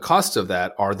about the costs of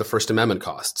that are the First Amendment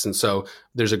costs. And so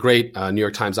there's a great New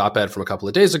York Times op-ed from a couple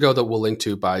of days ago that we'll link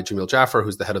to by Jamil Jaffer,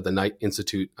 who's the head of the Knight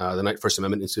Institute, the Knight First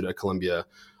Amendment Institute at Columbia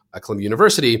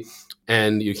University.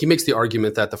 And he makes the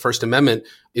argument that the First Amendment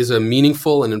is a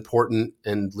meaningful and important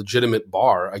and legitimate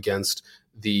bar against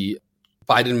the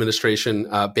Biden administration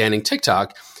banning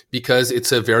TikTok, because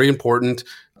it's a very important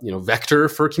vector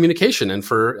for communication and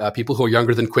for people who are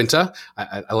younger than Quinta.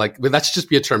 I like, well, that should just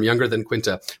be a term, younger than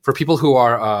Quinta. For people who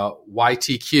are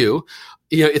YTQ,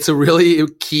 it's a really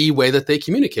key way that they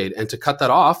communicate. And to cut that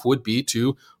off would be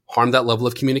to harm that level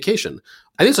of communication.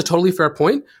 I think it's a totally fair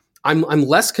point. I'm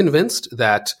less convinced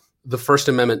that the First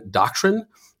Amendment doctrine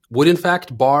would in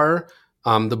fact bar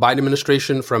the Biden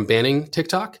administration from banning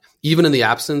TikTok, even in the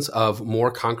absence of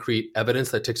more concrete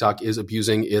evidence that TikTok is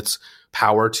abusing its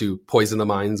power to poison the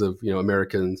minds of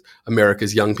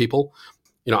America's young people.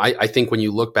 I think when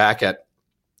you look back at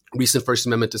recent First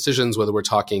Amendment decisions, whether we're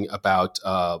talking about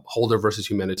Holder versus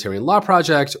Humanitarian Law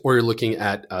Project, or you're looking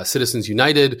at Citizens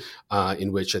United,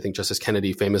 in which I think Justice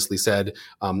Kennedy famously said,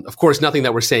 of course, nothing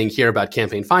that we're saying here about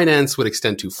campaign finance would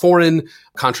extend to foreign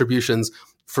contributions.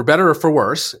 For better or for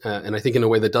worse, and I think in a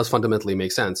way that does fundamentally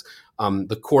make sense,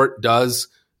 the court does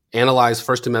analyze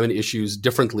First Amendment issues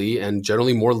differently and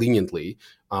generally more leniently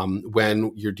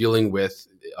when you're dealing with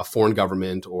a foreign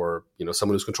government or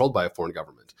someone who's controlled by a foreign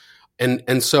government.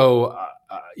 And so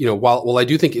while I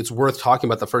do think it's worth talking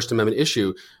about the First Amendment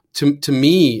issue, to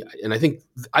me, and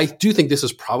I do think this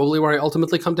is probably where I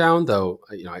ultimately come down, though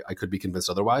I could be convinced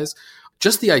otherwise.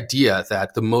 Just the idea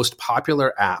that the most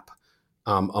popular app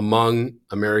among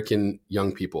American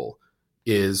young people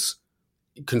is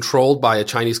controlled by a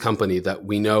Chinese company that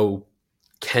we know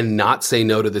cannot say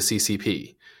no to the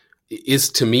CCP is,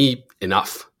 to me,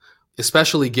 enough,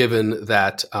 especially given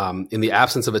that in the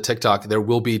absence of a TikTok, there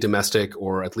will be domestic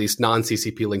or at least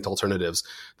non-CCP linked alternatives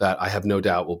that I have no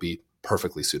doubt will be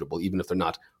perfectly suitable, even if they're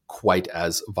not quite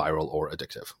as viral or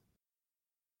addictive.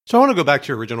 So I want to go back to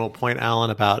your original point, Alan,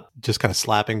 about just kind of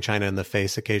slapping China in the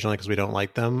face occasionally because we don't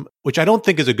like them, which I don't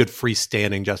think is a good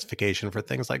freestanding justification for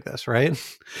things like this, right?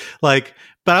 But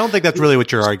I don't think that's really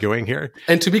what you're arguing here.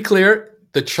 And to be clear,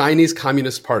 the Chinese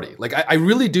Communist Party, I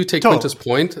really do take Quinta's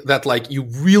point that you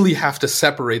really have to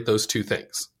separate those two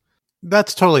things.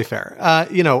 That's totally fair.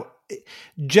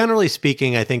 Generally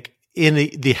speaking, I think in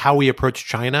the how we approach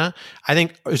China, I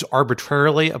think is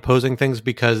arbitrarily opposing things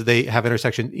because they have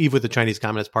intersection, even with the Chinese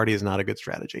Communist Party, is not a good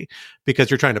strategy,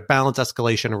 because you're trying to balance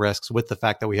escalation risks with the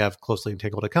fact that we have closely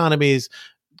entangled economies,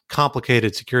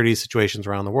 complicated security situations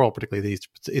around the world, particularly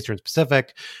the Eastern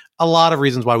Pacific. A lot of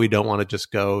reasons why we don't want to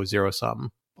just go zero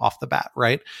sum off the bat,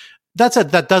 right? That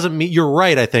said, that doesn't mean you're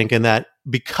right, I think, in that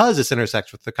because this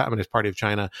intersects with the Communist Party of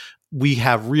China, we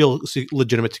have real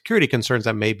legitimate security concerns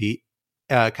that may be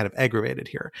kind of aggravated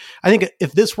here. I think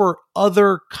if this were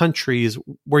other countries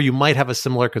where you might have a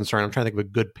similar concern, I'm trying to think of a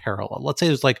good parallel. Let's say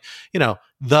there's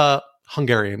the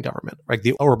Hungarian government, right?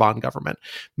 The Orban government.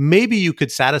 Maybe you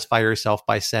could satisfy yourself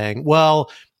by saying,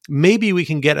 well, maybe we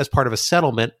can get as part of a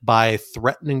settlement by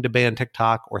threatening to ban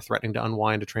TikTok or threatening to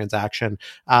unwind a transaction.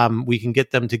 We can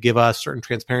get them to give us certain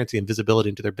transparency and visibility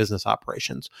into their business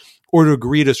operations, or to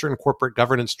agree to a certain corporate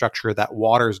governance structure that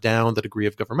waters down the degree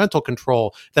of governmental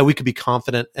control that we could be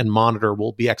confident and monitor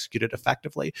will be executed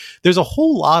effectively. There's a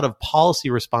whole lot of policy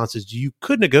responses you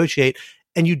could negotiate,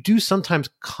 and you do sometimes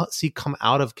see come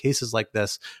out of cases like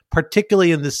this,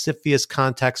 particularly in the CFIUS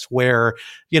context where,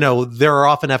 there are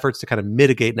often efforts to kind of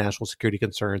mitigate national security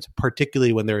concerns,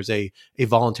 particularly when there's a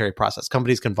voluntary process.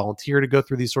 Companies can volunteer to go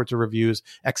through these sorts of reviews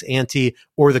ex ante,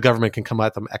 or the government can come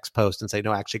at them ex post and say,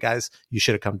 no, actually, guys, you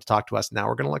should have come to talk to us. Now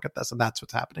we're going to look at this. And that's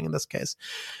what's happening in this case.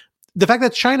 The fact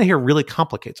that China here really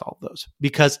complicates all of those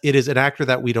because it is an actor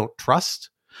that we don't trust,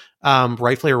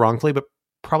 rightfully or wrongfully, but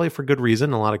probably for good reason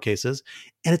in a lot of cases.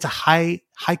 And it's a high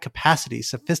capacity,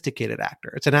 sophisticated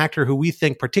actor. It's an actor who we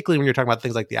think, particularly when you're talking about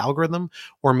things like the algorithm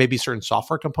or maybe certain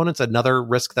software components, another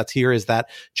risk that's here is that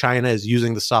China is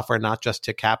using the software not just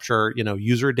to capture,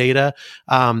 user data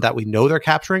that we know they're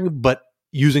capturing, but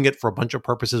using it for a bunch of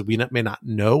purposes we may not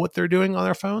know what they're doing on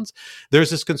their phones. There's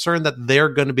this concern that they're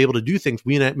going to be able to do things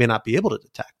we may not be able to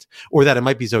detect, or that it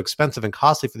might be so expensive and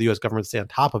costly for the U.S. government to stay on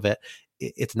top of it.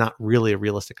 It's not really a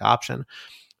realistic option.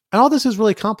 And all this is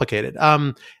really complicated.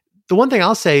 The one thing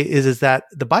I'll say is that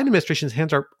the Biden administration's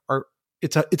hands are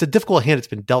it's a difficult hand it's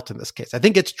been dealt in this case. I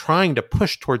think it's trying to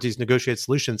push towards these negotiated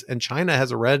solutions, and China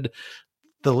has a red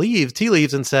tea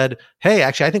leaves and said, hey,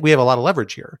 actually, I think we have a lot of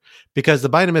leverage here because the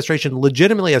Biden administration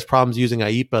legitimately has problems using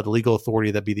IEPA, the legal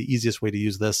authority that'd be the easiest way to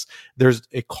use this. There's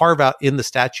a carve out in the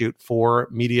statute for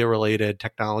media related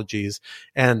technologies,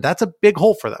 and that's a big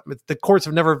hole for them. The courts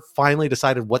have never finally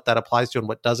decided what that applies to and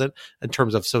what doesn't in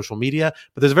terms of social media,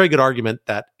 but there's a very good argument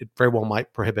that it very well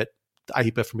might prohibit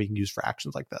IEPA from being used for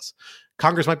actions like this.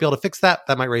 Congress might be able to fix that.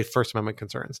 That might raise First Amendment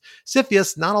concerns.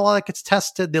 CFIUS, not a lot that gets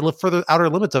tested. The further outer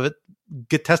limits of it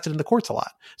get tested in the courts a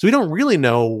lot. So we don't really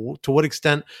know to what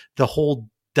extent the whole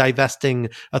divesting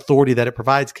authority that it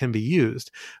provides can be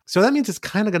used. So that means it's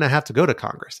kind of going to have to go to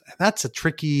Congress. That's a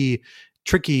tricky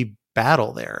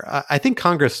battle there. I think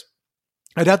Congress,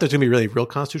 I doubt there's going to be really real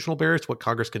constitutional barriers to what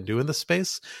Congress can do in this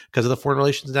space because of the foreign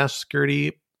relations and national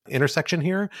security intersection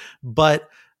here. But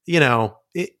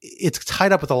it's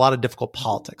tied up with a lot of difficult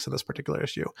politics in this particular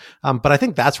issue. But I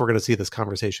think that's where we're going to see this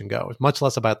conversation go. It's much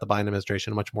less about the Biden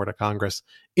administration, much more to Congress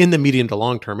in the medium to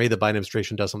long term. Maybe the Biden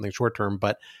administration does something short term,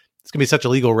 but it's going to be such a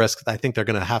legal risk that I think they're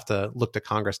going to have to look to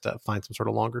Congress to find some sort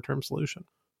of longer term solution.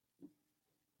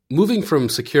 Moving from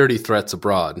security threats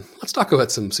abroad, let's talk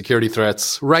about some security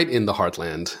threats right in the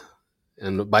heartland.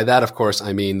 And by that, of course,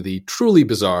 I mean the truly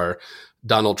bizarre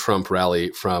Donald Trump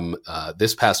rally from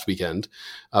this past weekend,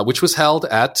 which was held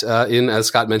in, as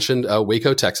Scott mentioned,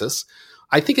 Waco, Texas.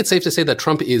 I think it's safe to say that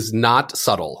Trump is not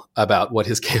subtle about what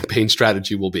his campaign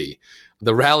strategy will be.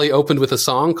 The rally opened with a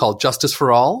song called Justice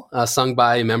for All, sung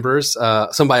by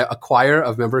a choir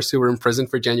of members who were imprisoned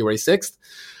for January 6th.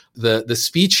 The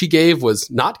speech he gave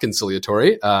was not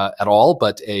conciliatory at all,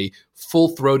 but a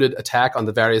full-throated attack on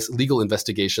the various legal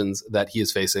investigations that he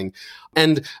is facing.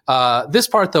 And this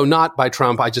part, though not by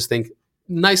Trump, I just think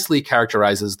nicely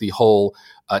characterizes the whole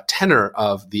tenor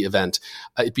of the event.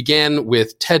 It began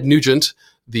with Ted Nugent,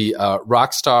 the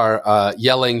rock star,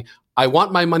 yelling, "I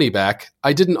want my money back.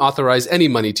 I didn't authorize any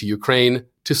money to Ukraine,"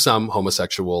 to some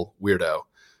homosexual weirdo.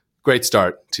 Great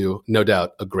start to, no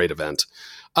doubt, a great event.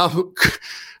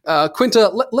 Quinta,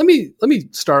 let me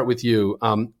start with you.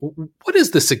 What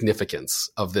is the significance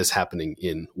of this happening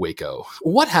in Waco?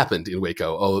 What happened in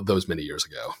Waco those many years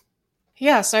ago?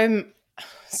 Yes, I'm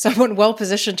somewhat well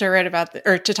positioned to write about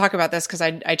or to talk about this because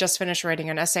I just finished writing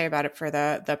an essay about it for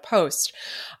the Post.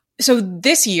 So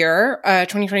this year,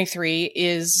 2023,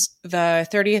 is the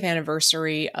 30th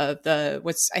anniversary of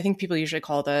what's I think people usually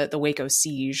call the Waco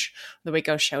siege, the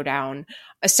Waco showdown.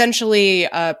 Essentially,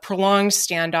 a prolonged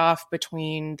standoff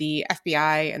between the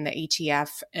FBI and the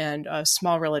ATF and a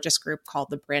small religious group called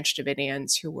the Branch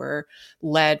Davidians, who were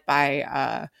led by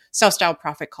a self-styled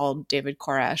prophet called David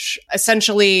Koresh.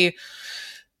 Essentially,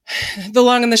 the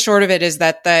long and the short of it is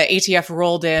that the ATF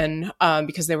rolled in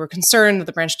because they were concerned that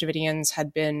the Branch Davidians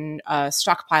had been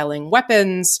stockpiling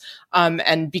weapons,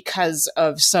 and because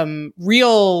of some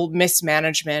real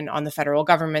mismanagement on the federal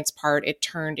government's part, it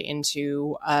turned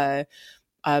into a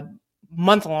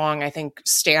month-long, I think,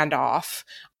 standoff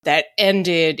that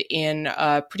ended in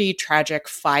a pretty tragic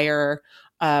fire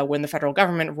when the federal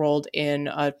government rolled in.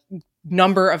 A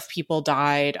number of people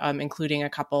died, including a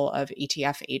couple of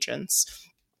ATF agents.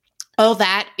 All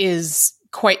that is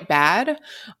quite bad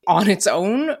on its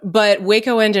own, but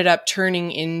Waco ended up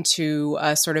turning into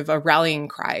a sort of a rallying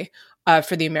cry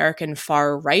for the American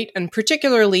far right, and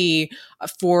particularly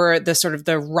for the sort of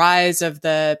the rise of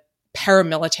the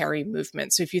paramilitary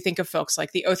movement. So if you think of folks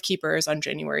like the Oath Keepers on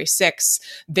January 6th,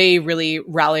 they really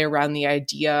rally around the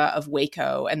idea of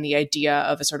Waco and the idea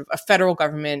of a sort of a federal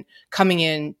government coming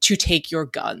in to take your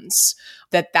guns.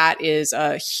 That is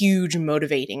a huge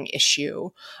motivating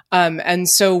issue. And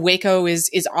so Waco is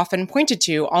often pointed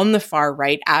to on the far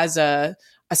right as a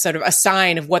sort of a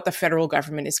sign of what the federal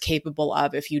government is capable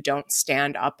of if you don't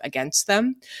stand up against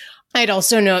them. I'd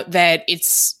also note that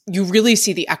you really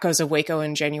see the echoes of Waco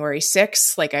in January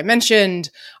 6th. Like I mentioned,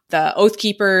 the Oath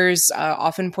Keepers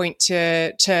often point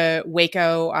to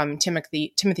Waco.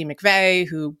 Timothy McVeigh,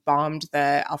 who bombed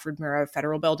the Alfred Murrah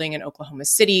Federal Building in Oklahoma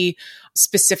City,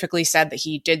 specifically said that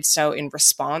he did so in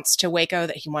response to Waco,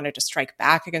 that he wanted to strike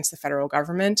back against the federal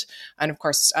government. And of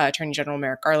course, Attorney General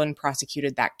Merrick Garland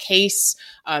prosecuted that case.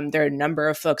 There are a number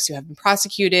of folks who have been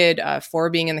prosecuted for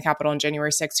being in the Capitol on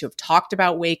January 6th who have talked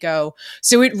about Waco.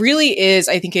 So it really is,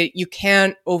 I think you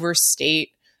can't overstate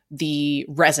the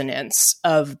resonance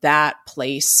of that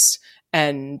place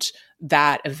and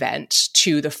that event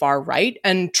to the far right.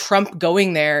 And Trump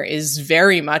going there is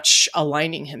very much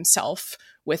aligning himself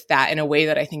with that in a way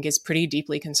that I think is pretty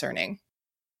deeply concerning.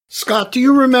 Scott, do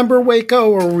you remember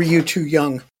Waco, or were you too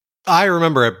young? I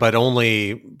remember it, but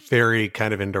only very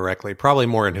kind of indirectly. Probably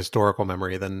more in historical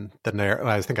memory than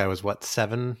I think I was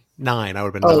 7, 9. I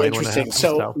would have been Oh, 9 when it interesting. happened.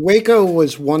 So Waco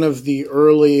was one of the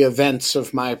early events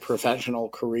of my professional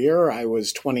career. I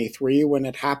was 23 when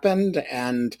it happened,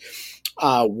 and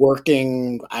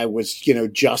working, I was,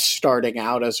 just starting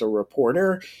out as a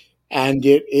reporter. And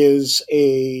it is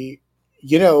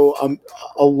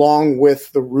along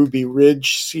with the Ruby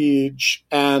Ridge siege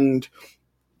and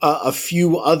a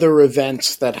few other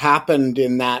events that happened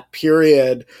in that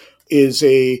period, is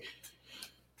a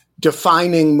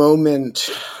defining moment,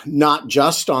 not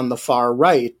just on the far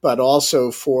right, but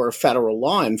also for federal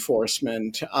law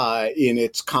enforcement in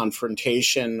its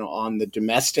confrontation on the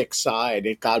domestic side.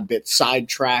 It got a bit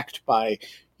sidetracked by,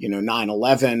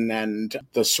 9/11 and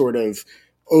the sort of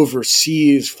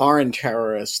overseas foreign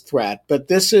terrorist threat. But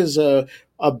this is a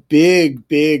big,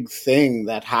 big thing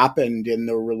that happened in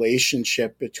the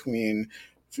relationship between,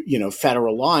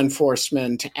 federal law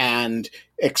enforcement and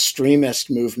extremist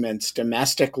movements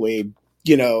domestically,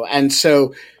 and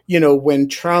so, when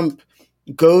Trump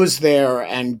goes there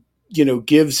and,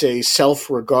 gives a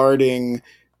self-regarding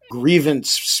grievance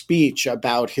speech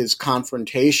about his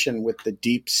confrontation with the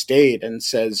deep state and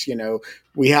says,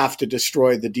 we have to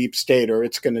destroy the deep state or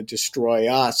it's going to destroy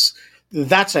us.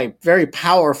 That's a very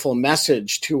powerful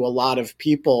message to a lot of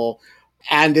people.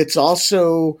 And it's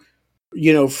also,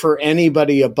 for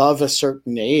anybody above a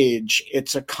certain age,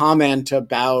 it's a comment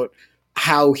about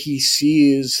how he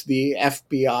sees the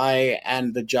FBI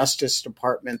and the Justice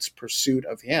Department's pursuit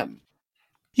of him.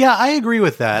 Yeah, I agree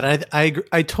with that.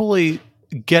 I totally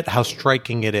get how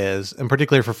striking it is, and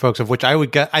particularly for folks of which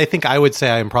I think I would say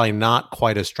I am probably not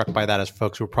quite as struck by that as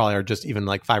folks who probably are just even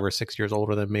like 5 or 6 years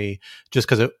older than me, just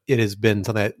because it has been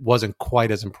something that wasn't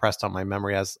quite as impressed on my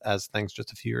memory as things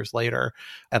just a few years later.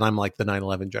 And I'm like the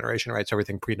 9/11 generation, right? So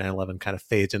everything pre 9/11 kind of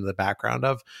fades into the background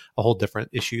of a whole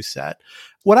different issue set.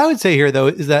 What I would say here, though,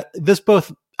 is that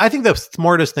I think the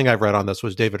smartest thing I've read on this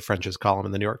was David French's column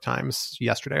in the New York Times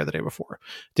yesterday or the day before.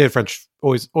 David French,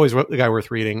 always the guy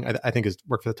worth reading. I think his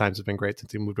work for the Times has been great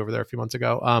since he moved over there a few months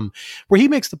ago, where he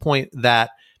makes the point that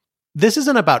this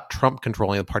isn't about Trump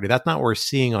controlling the party. That's not what we're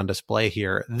seeing on display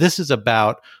here. This is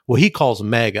about what he calls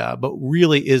mega, but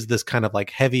really is this kind of like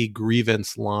heavy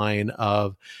grievance line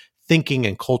of thinking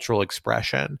and cultural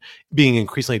expression being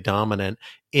increasingly dominant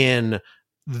in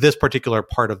this particular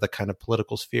part of the kind of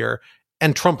political sphere,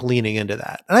 and Trump leaning into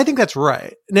that. And I think that's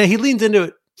right. Now, he leans into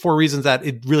it for reasons that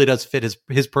it really does fit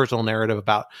his personal narrative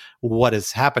about what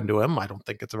has happened to him. I don't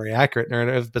think it's a very accurate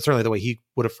narrative, but certainly the way he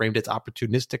would have framed it's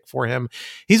opportunistic for him.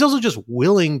 He's also just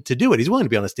willing to do it. He's willing to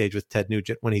be on a stage with Ted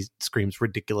Nugent when he screams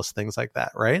ridiculous things like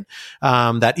that, right?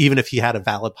 That even if he had a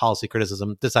valid policy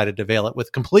criticism, decided to veil it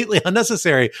with completely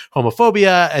unnecessary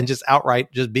homophobia and just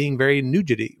outright just being very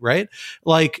Nugent-y, right?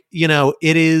 Like,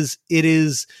 it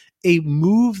is a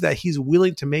move that he's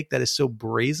willing to make that is so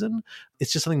brazen.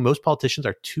 It's just something most politicians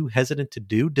are too hesitant to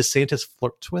do. DeSantis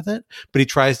flirts with it, but he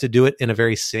tries to do it in a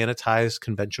very sanitized,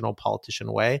 conventional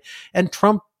politician way. And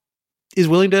Trump is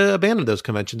willing to abandon those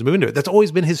conventions and move into it. That's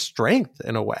always been his strength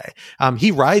in a way. He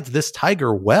rides this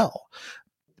tiger well,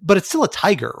 but it's still a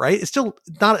tiger, right? It's still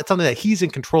not something that he's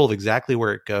in control of exactly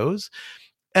where it goes.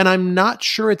 And I'm not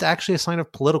sure it's actually a sign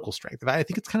of political strength. I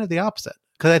think it's kind of the opposite,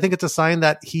 because I think it's a sign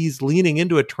that he's leaning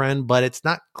into a trend, but it's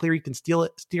not clear he can steer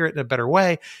it in a better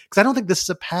way, because I don't think this is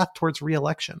a path towards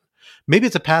re-election. Maybe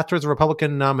it's a path towards a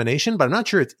Republican nomination, but I'm not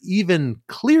sure it's even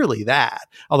clearly that,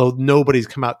 although nobody's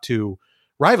come out to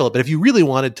rival it. But if you really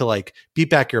wanted to like beat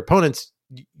back your opponents,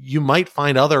 you might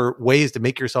find other ways to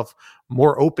make yourself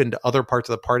more open to other parts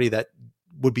of the party that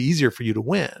would be easier for you to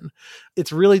win.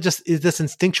 It's really just is this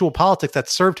instinctual politics that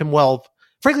served him well.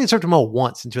 Frankly, it served him well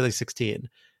once in 2016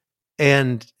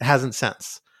 and hasn't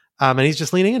since. And he's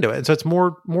just leaning into it. And so it's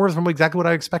more from exactly what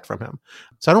I expect from him.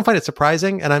 So I don't find it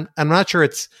surprising. And I'm not sure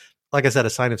it's, like I said,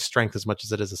 a sign of strength as much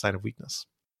as it is a sign of weakness.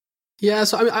 Yeah.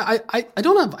 So I guess I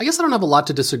don't have a lot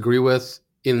to disagree with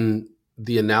in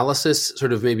the analysis,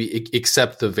 sort of maybe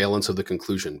except the valence of the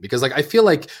conclusion, because like, I feel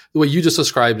like the way you just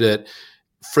described it,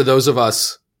 for those of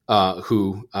us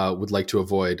who would like to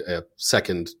avoid a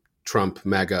second Trump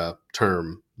MAGA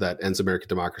term that ends American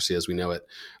democracy as we know it,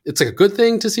 it's like a good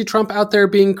thing to see Trump out there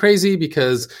being crazy,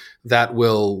 because that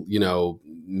will,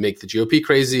 make the GOP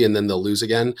crazy and then they'll lose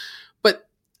again. But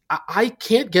I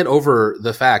can't get over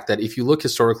the fact that if you look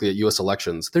historically at U.S.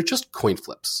 elections, they're just coin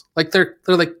flips. Like they're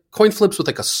like coin flips with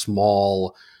like a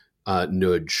small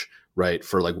nudge, right,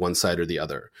 for like one side or the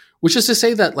other. Which is to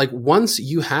say that like once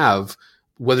you have,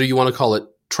 whether you want to call it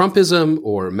Trumpism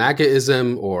or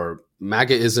MAGAism or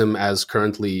MAGAism as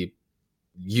currently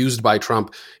used by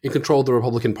Trump in control of the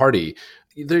Republican Party.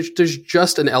 There's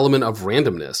just an element of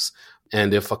randomness.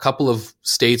 And if a couple of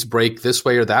states break this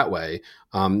way or that way,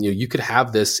 you could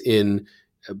have this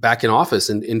back in office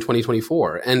in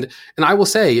 2024. And I will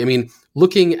say, I mean,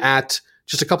 looking at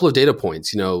just a couple of data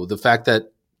points, the fact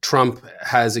that Trump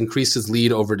has increased his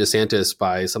lead over DeSantis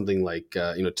by something like,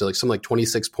 to something like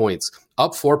 26 points,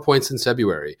 up 4 points in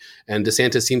February. And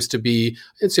DeSantis seems to be,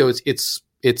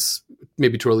 it's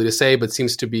maybe too early to say, but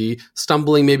seems to be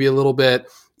stumbling maybe a little bit.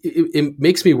 It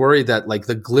makes me worried that like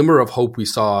the glimmer of hope we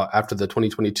saw after the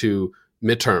 2022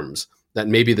 midterms, that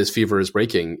maybe this fever is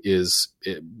breaking is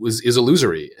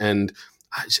illusory, and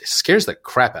it scares the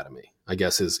crap out of me, I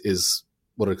guess is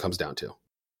what it comes down to.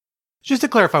 Just to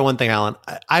clarify one thing, Alan,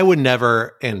 I would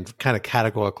never and kind of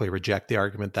categorically reject the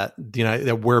argument that,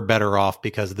 that we're better off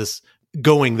because this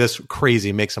going this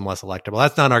crazy makes them less electable.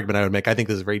 That's not an argument I would make. I think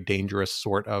this is a very dangerous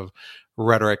sort of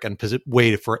rhetoric and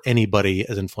way for anybody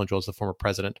as influential as the former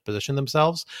president to position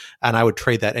themselves. And I would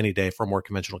trade that any day for a more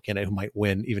conventional candidate who might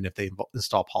win, even if they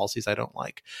install policies I don't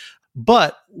like.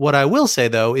 But what I will say,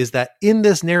 though, is that in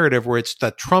this narrative where it's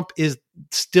that Trump is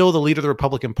still the leader of the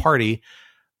Republican Party,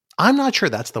 I'm not sure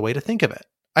that's the way to think of it.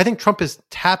 I think Trump is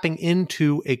tapping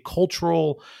into a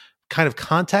cultural kind of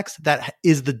context that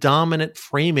is the dominant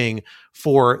framing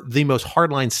for the most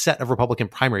hardline set of Republican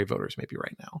primary voters maybe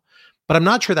right now. But I'm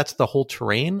not sure that's the whole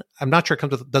terrain. I'm not sure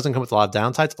it doesn't come with a lot of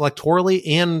downsides electorally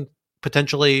and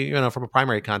potentially, from a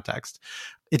primary context.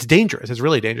 It's dangerous. It's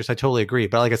really dangerous. I totally agree.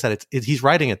 But like I said, he's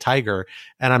riding a tiger,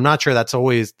 and I'm not sure that's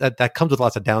always that comes with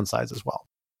lots of downsides as well.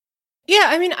 Yeah,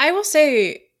 I mean, I will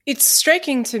say it's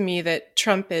striking to me that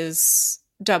Trump is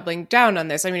doubling down on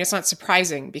this. I mean, it's not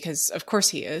surprising because of course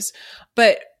he is,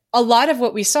 but a lot of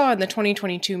what we saw in the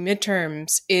 2022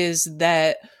 midterms is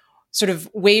that sort of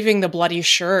waving the bloody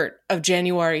shirt of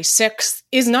January 6th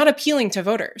is not appealing to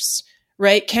voters,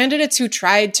 right? Candidates who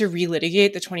tried to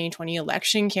relitigate the 2020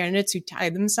 election, candidates who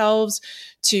tied themselves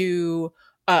to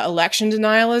election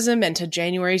denialism and to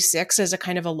January 6th as a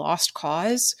kind of a lost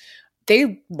cause,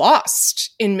 they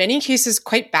lost in many cases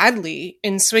quite badly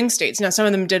in swing states. Now, some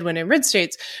of them did win in red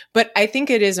states, but I think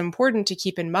it is important to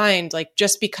keep in mind, like,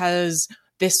 just because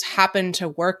this happened to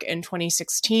work in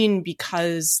 2016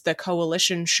 because the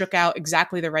coalition shook out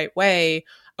exactly the right way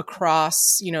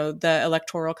across, the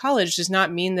electoral college does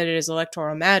not mean that it is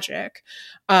electoral magic.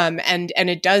 And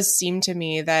it does seem to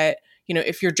me that,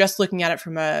 if you're just looking at it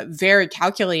from a very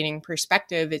calculating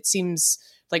perspective, it seems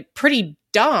like pretty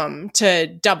dumb to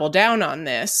double down on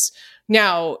this.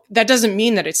 Now, that doesn't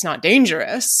mean that it's not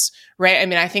dangerous, right? I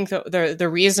mean, I think the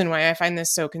reason why I find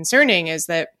this so concerning is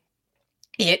that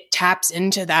it taps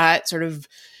into that sort of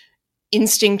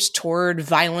instinct toward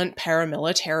violent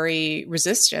paramilitary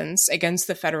resistance against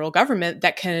the federal government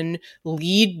that can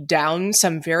lead down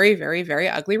some very, very, very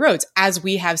ugly roads, as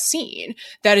we have seen.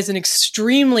 That is an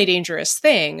extremely dangerous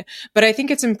thing, but I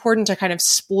think it's important to kind of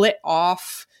split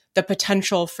off the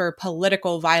potential for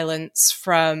political violence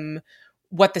from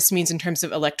what this means in terms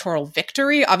of electoral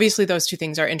victory. Obviously, those two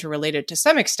things are interrelated to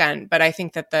some extent, but I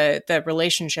think that the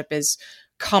relationship is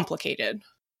complicated.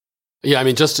 Yeah, I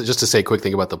mean, just to say a quick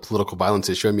thing about the political violence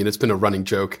issue. I mean, it's been a running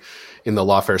joke in the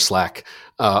lawfare Slack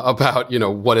about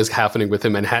what is happening with the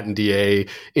Manhattan DA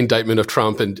indictment of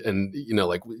Trump, and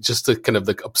like just the kind of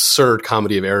the absurd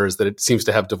comedy of errors that it seems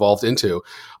to have devolved into.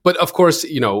 But of course,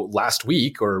 last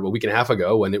week or a week and a half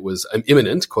ago, when it was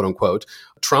imminent, quote unquote,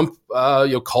 Trump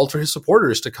called for his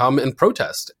supporters to come and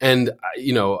protest. And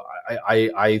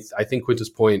I think Quinta's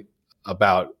point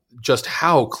about just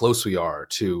how close we are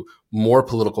to more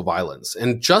political violence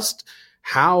and just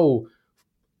how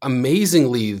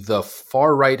amazingly the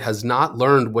far right has not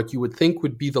learned what you would think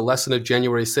would be the lesson of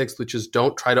January 6th, which is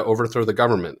don't try to overthrow the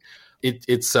government.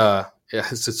 It's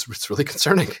really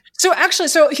concerning. So actually,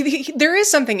 there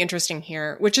is something interesting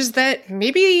here, which is that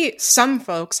maybe some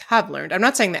folks have learned. I'm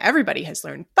not saying that everybody has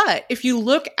learned, but if you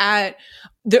look at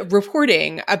the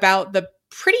reporting about the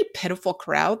pretty pitiful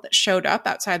crowd that showed up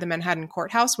outside the Manhattan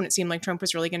courthouse when it seemed like Trump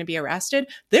was really going to be arrested,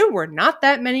 there were not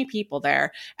that many people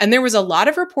there. And there was a lot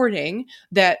of reporting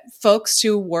that folks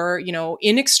who were,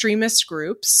 in extremist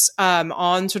groups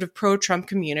on sort of pro-Trump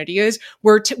communities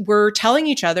were telling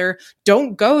each other,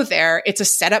 don't go there. It's a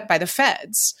setup by the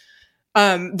feds.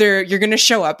 You're going to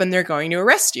show up and they're going to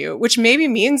arrest you, which maybe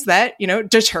means that,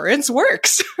 deterrence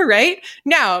works, right?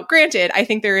 Now, granted, I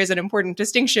think there is an important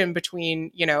distinction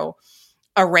between,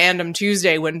 a random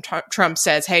Tuesday when Trump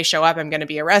says, hey, show up, I'm going to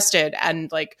be arrested,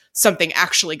 and like something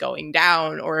actually going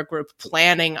down or a group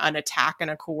planning an attack in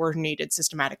a coordinated,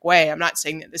 systematic way. I'm not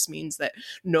saying that this means that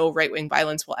no right-wing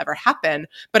violence will ever happen,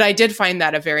 but I did find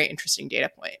that a very interesting data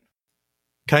point.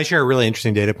 Can I share a really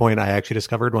interesting data point I actually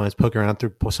discovered when I was poking around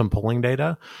through some polling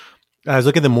data? I was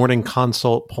looking at the Morning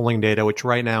Consult polling data, which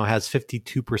right now has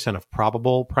 52% of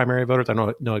probable primary voters. I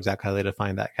don't know exactly how they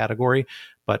define that category,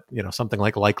 but something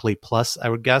like likely plus, I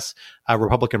would guess.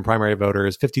 Republican primary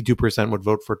voters, 52% would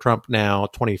vote for Trump now.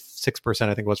 26%,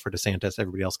 I think, was for DeSantis.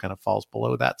 Everybody else kind of falls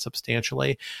below that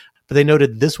substantially. But they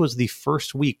noted this was the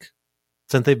first week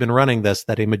since they've been running this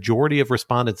that a majority of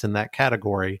respondents in that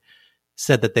category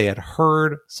said that they had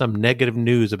heard some negative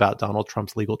news about Donald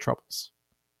Trump's legal troubles.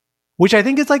 Which I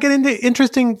think is like an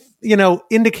interesting,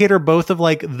 indicator both of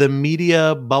like the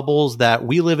media bubbles that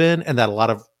we live in and that a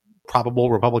lot of probable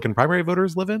Republican primary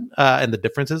voters live in, and the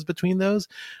differences between those,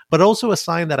 but also a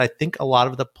sign that I think a lot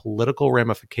of the political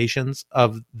ramifications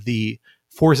of the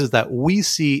forces that we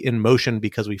see in motion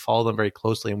because we follow them very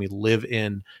closely and we live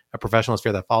in a professional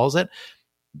sphere that follows it.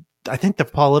 I think the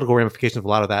political ramifications of a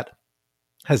lot of that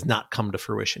has not come to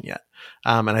fruition yet.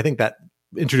 And I think that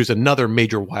introduce another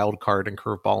major wild card and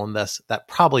curveball in this that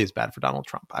probably is bad for Donald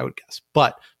Trump, I would guess,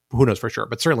 but who knows for sure.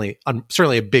 But certainly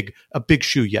a big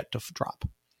shoe yet to drop.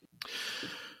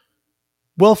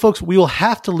 Well, folks, we will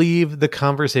have to leave the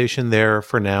conversation there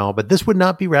for now, but this would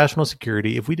not be Rational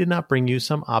Security if we did not bring you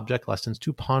some object lessons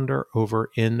to ponder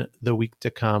over in the week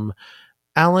to come.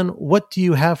 Alan, what do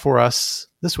you have for us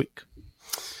this week?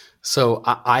 So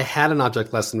I had an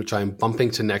object lesson, which I'm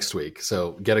bumping to next week.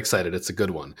 So get excited. It's a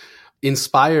good one.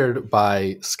 Inspired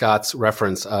by Scott's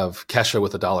reference of Kesha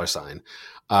with a dollar sign,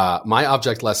 my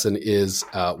object lesson is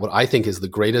what I think is the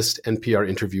greatest NPR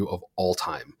interview of all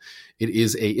time. It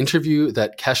is an interview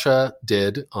that Kesha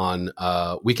did on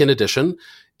Weekend Edition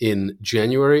in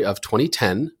January of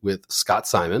 2010 with Scott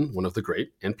Simon, one of the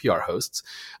great NPR hosts.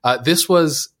 This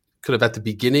was kind of at the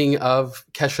beginning of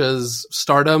Kesha's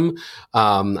stardom.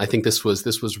 I think this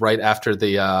was right after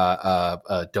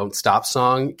the Don't Stop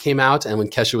song came out, and when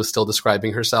Kesha was still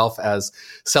describing herself as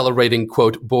celebrating,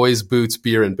 quote, boys, boots,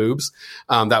 beer, and boobs.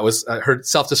 That was her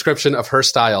self-description of her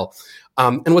style.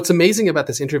 And what's amazing about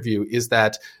this interview is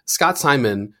that Scott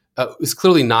Simon is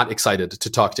clearly not excited to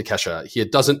talk to Kesha. He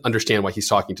doesn't understand why he's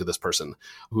talking to this person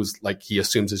who's like he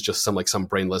assumes is just some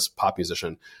brainless pop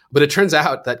musician. But it turns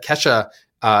out that Kesha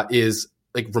is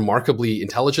like remarkably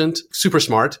intelligent, super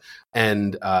smart,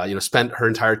 and spent her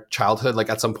entire childhood.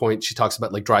 Like at some point, she talks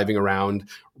about like driving around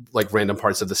like random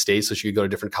parts of the state so she could go to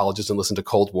different colleges and listen to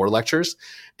Cold War lectures.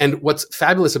 And what's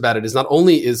fabulous about it is not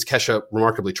only is Kesha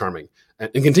remarkably charming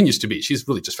and continues to be, she's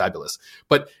really just fabulous,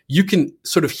 but you can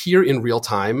sort of hear in real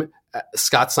time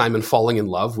Scott Simon falling in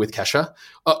love with Kesha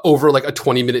over like a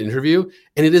 20-minute interview,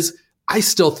 and it is, I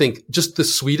still think, just the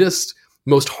sweetest,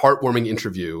 most heartwarming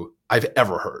interview I've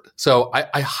ever heard. So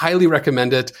I highly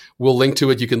recommend it. We'll link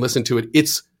to it. You can listen to it.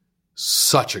 It's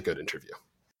such a good interview.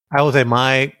 I will say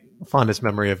my fondest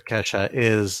memory of Kesha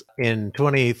is in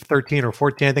 2013 or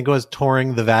 14, I think it was,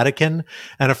 touring the Vatican.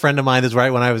 And a friend of mine, is right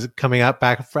when I was coming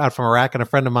back out from Iraq, and a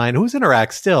friend of mine who's in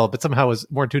Iraq still, but somehow was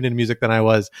more tuned into music than I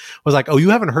was like, oh, you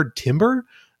haven't heard Timber?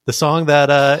 The song that,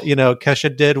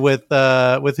 Kesha did with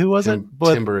who was it?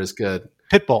 Timber is good.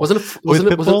 Pitbull. Was it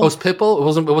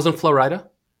Pitbull? It wasn't Florida?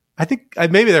 I think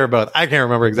maybe they were both. I can't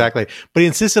remember exactly, but he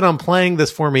insisted on playing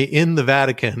this for me in the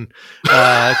Vatican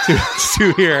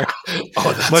to hear.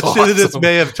 Oh, that's much awesome. To the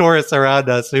dismay of tourists around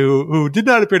us who did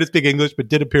not appear to speak English, but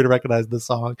did appear to recognize the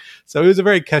song. So it was a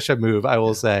very Kesha move, I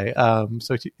will say.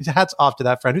 So hats off to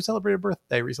that friend who celebrated a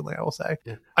birthday recently, I will say.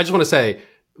 Yeah. I just want to say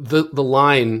the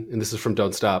line, and this is from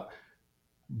Don't Stop,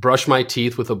 brush my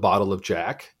teeth with a bottle of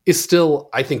Jack, is still,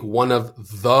 I think, one of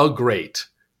the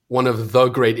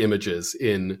great images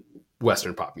in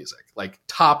Western pop music, like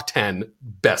top 10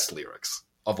 best lyrics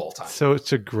of all time. So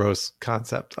it's a gross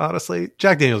concept, honestly.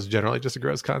 Jack Daniels is generally just a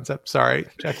gross concept. Sorry,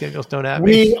 Jack Daniels, don't at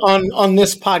me. On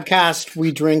this podcast,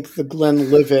 we drink the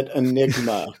Glenlivet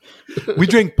Enigma. We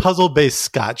drink puzzle-based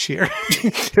scotch here.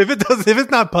 If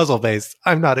it's not puzzle-based,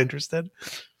 I'm not interested.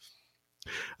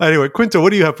 Anyway, Quinta, what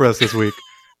do you have for us this week?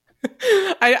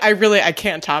 I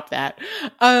can't top that.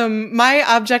 My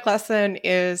object lesson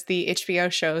is the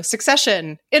HBO show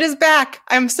Succession. It is back.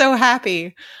 I'm so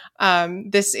happy.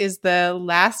 This is the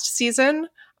last season.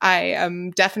 I am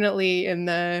definitely in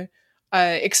the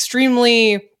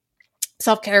extremely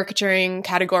self-caricaturing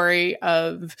category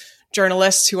of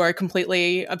journalists who are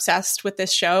completely obsessed with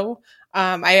this show.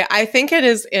 I think it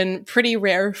is in pretty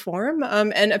rare form.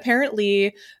 And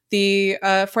apparently the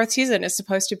fourth season is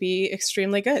supposed to be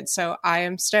extremely good. So I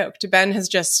am stoked. Ben has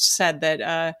just said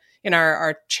that in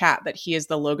our chat that he is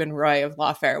the Logan Roy of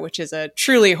Lawfare, which is a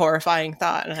truly horrifying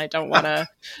thought, and I don't want to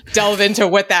delve into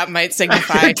what that might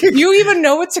signify. Do you even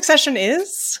know what Succession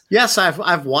is? Yes,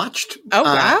 I've watched. Oh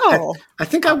wow! I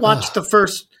think I watched the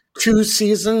first 2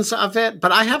 seasons of it,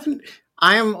 but I haven't.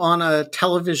 I am on a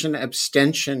television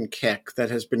abstention kick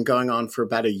that has been going on for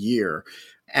about a year,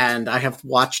 and I have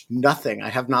watched nothing. I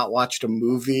have not watched a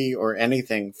movie or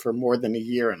anything for more than a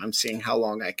year, and I'm seeing how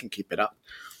long I can keep it up.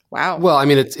 Wow. Well, I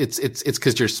mean, it's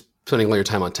because you're spending all your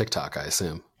time on TikTok, I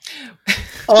assume.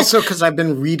 Also, because I've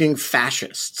been reading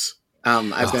fascists.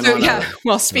 I've been on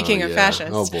Well, speaking of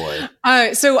fascists. Oh,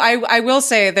 boy. So I will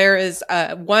say there is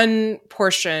one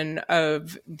portion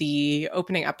of the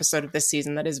opening episode of this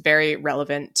season that is very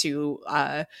relevant to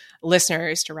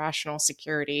listeners to Rational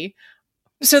Security.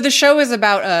 So the show is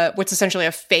about what's essentially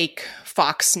a fake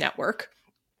Fox network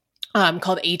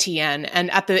called ATN.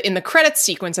 And in the credits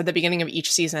sequence at the beginning of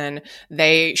each season,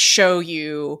 they show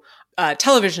you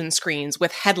television screens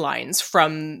with headlines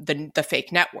from the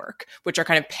fake network, which are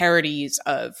kind of parodies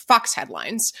of Fox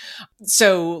headlines.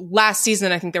 So last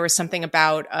season, I think there was something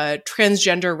about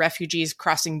transgender refugees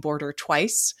crossing border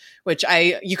twice, which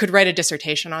you could write a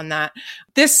dissertation on that.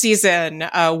 This season,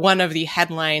 one of the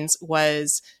headlines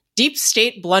was Deep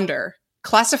State Blunder,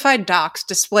 Classified Docs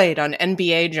Displayed on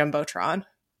NBA Jumbotron.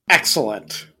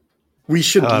 Excellent. We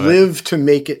should live to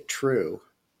make it true.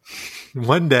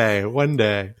 One day.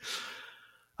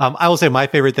 I will say my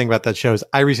favorite thing about that show is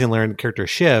I recently learned the character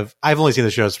Shiv. I've only seen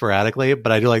the show sporadically,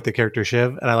 but I do like the character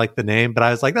Shiv, and I like the name. But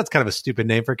I was like, that's kind of a stupid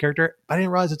name for a character. But I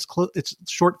didn't realize it's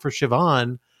short for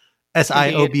Siobhan,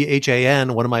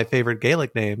 Siobhan, one of my favorite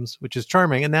Gaelic names, which is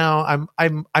charming. And now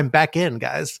I'm back in,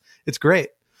 guys. It's great.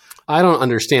 I don't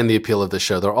understand the appeal of the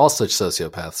show. They're all such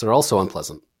sociopaths. They're all so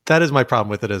unpleasant. That is my problem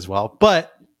with it as well.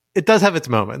 But it does have its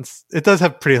moments. It does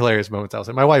have pretty hilarious moments. I'll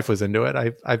say my wife was into it.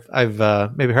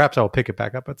 I've maybe perhaps I'll pick it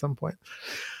back up at some point.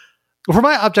 For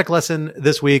my object lesson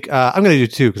this week, I'm going to do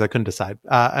 2 because I couldn't decide.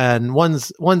 And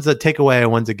one's a takeaway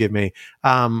and one's a give me.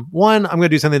 One, I'm going to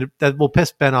do something that will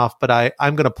piss Ben off, but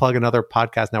I'm going to plug another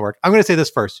podcast network. I'm going to say this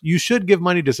first. You should give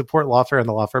money to support Lawfare and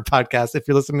the Lawfare podcast. If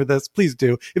you're listening to this, please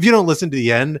do. If you don't listen to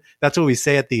the end, that's what we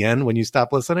say at the end when you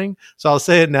stop listening. So I'll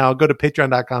say it now. Go to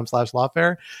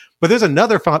patreon.com/Lawfare. But there's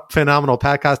another phenomenal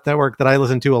podcast network that I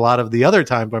listen to a lot of the other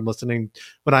times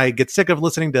when I get sick of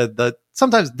listening to the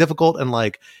sometimes difficult and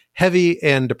like heavy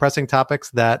and depressing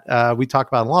topics that we talk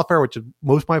about in Lawfare, which is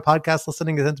most of my podcast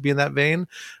listening tends to be in that vein.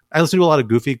 I listen to a lot of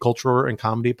goofy culture and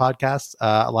comedy podcasts,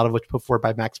 a lot of which put forward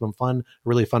by Maximum Fun, a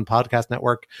really fun podcast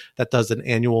network that does an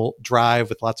annual drive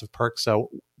with lots of perks. So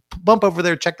bump over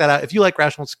there, check that out. If you like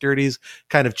Rational Security's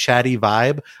kind of chatty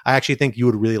vibe, I actually think you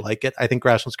would really like it. I think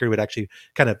Rational Security would actually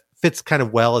kind of fits kind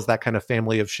of well as that kind of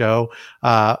family of show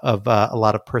of a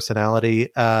lot of personality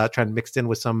trying mixed in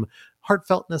with some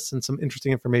heartfeltness and some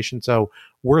interesting information. So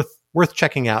worth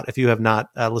checking out if you have not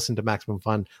listened to Maximum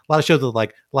Fun. A lot of shows with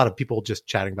like a lot of people just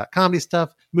chatting about comedy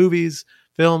stuff, movies,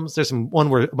 films. There's one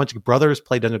where a bunch of brothers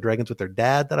play Dungeons and Dragons with their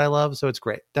dad that I love. So it's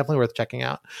great. Definitely worth checking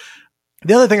out.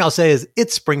 The other thing I'll say is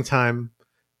it's springtime,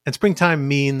 and springtime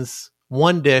means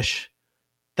one dish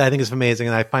that I think is amazing,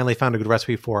 and I finally found a good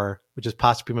recipe for, which is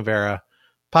pasta primavera.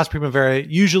 Pasta primavera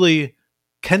usually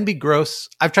can be gross.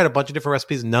 I've tried a bunch of different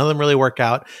recipes. None of them really work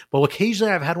out, but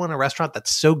occasionally I've had one in a restaurant that's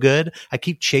so good. I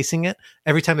keep chasing it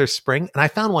every time there's spring. And I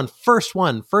found first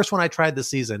one I tried this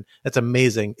season. That's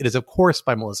amazing. It is, of course,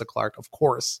 by Melissa Clark. Of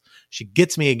course. She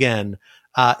gets me again.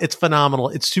 It's phenomenal.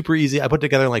 It's super easy. I put it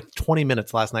together in like 20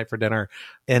 minutes last night for dinner.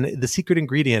 And the secret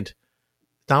ingredient,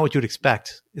 not what you would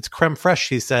expect. It's creme fraiche,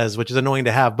 she says, which is annoying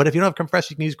to have. But if you don't have creme fraiche,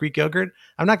 you can use Greek yogurt.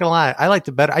 I'm not going to lie. I liked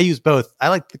it better. I use both. I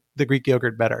like the Greek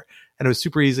yogurt better. And it was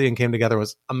super easy and came together. It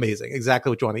was amazing. Exactly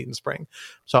what you want to eat in spring.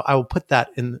 So I will put that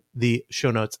in the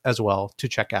show notes as well to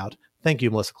check out. Thank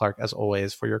you, Melissa Clark, as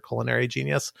always, for your culinary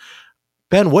genius.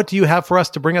 Ben, what do you have for us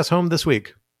to bring us home this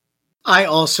week? I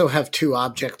also have 2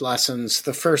 object lessons,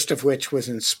 the first of which was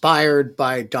inspired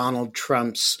by Donald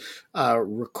Trump's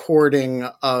recording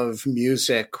of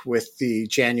music with the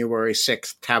January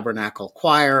 6th Tabernacle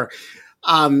Choir,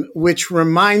 which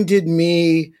reminded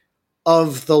me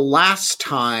of the last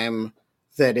time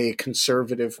that a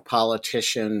conservative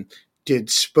politician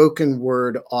did spoken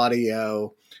word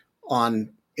audio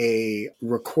on a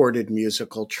recorded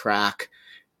musical track.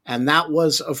 And that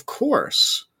was, of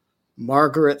course,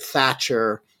 Margaret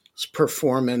Thatcher's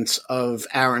performance of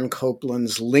Aaron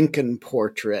Copland's Lincoln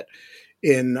Portrait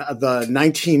in the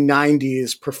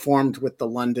 1990s, performed with the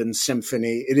London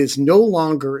Symphony. It is no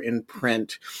longer in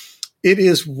print. It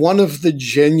is one of the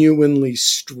genuinely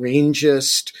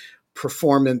strangest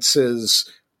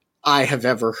performances I have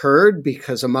ever heard,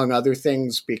 because among other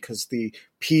things, because the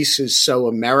piece is so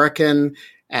American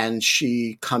and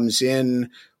she comes in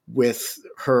with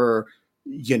her,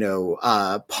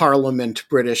 Parliament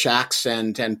British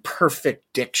accent and perfect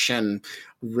diction,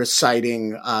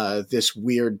 reciting this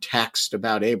weird text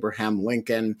about Abraham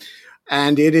Lincoln.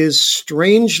 And it is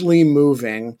strangely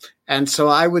moving. And so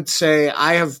I would say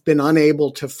I have been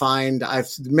unable to find, I've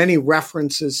many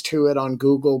references to it on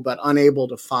Google, but unable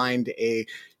to find a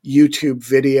YouTube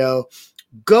video.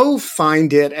 Go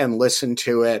find it and listen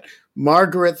to it.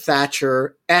 Margaret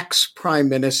Thatcher, ex-prime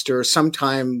minister,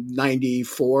 sometime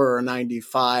 94 or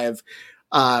 95,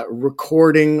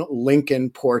 recording Lincoln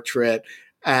portrait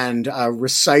and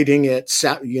reciting it,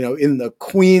 in the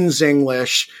Queen's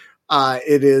English.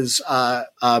 It is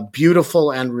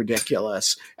beautiful and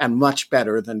ridiculous, and much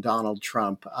better than Donald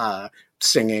Trump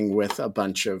singing with a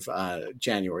bunch of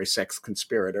January 6th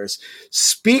conspirators.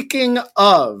 Speaking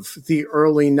of the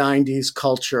early 90s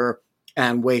culture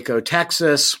and Waco,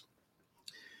 Texas,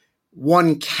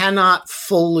 one cannot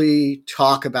fully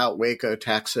talk about Waco,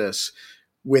 Texas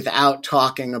without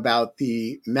talking about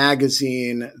the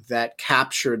magazine that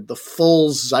captured the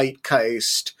full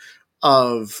zeitgeist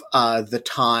of the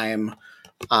time,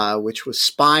 which was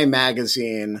Spy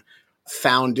Magazine,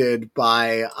 founded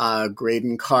by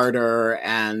Graydon Carter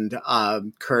and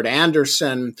Kurt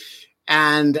Anderson.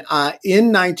 And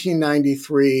in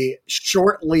 1993,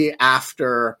 shortly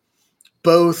after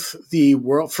both the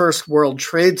first World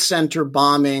Trade Center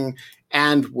bombing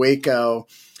and Waco,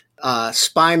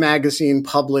 Spy Magazine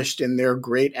published in their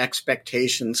Great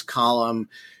Expectations column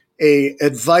a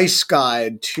advice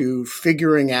guide to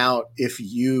figuring out if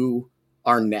you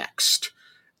are next.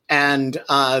 And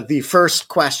the first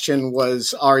question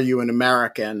was, are you an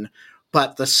American?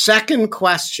 But the second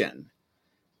question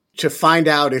to find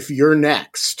out if you're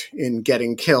next in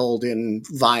getting killed in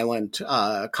violent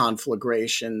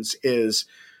conflagrations is,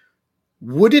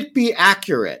 would it be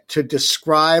accurate to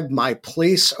describe my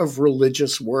place of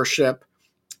religious worship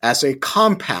as a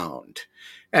compound?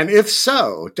 And if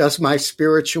so, does my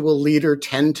spiritual leader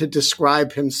tend to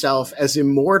describe himself as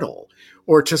immortal,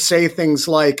 or to say things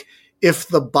like, if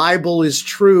the Bible is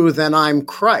true, then I'm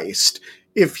Christ.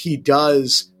 If he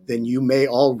does, then you may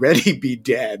already be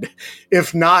dead.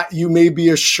 If not, you may be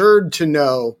reassured to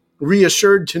know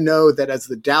that, as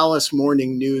the Dallas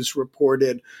Morning News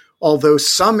reported, although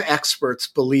some experts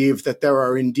believe that there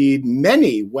are indeed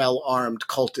many well-armed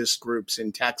cultist groups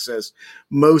in Texas,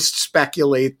 most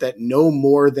speculate that no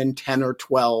more than 10 or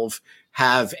 12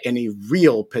 have any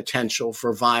real potential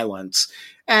for violence.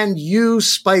 And you,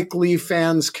 Spike Lee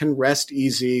fans, can rest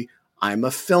easy. I'm a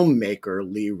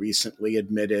filmmaker, Lee recently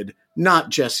admitted, not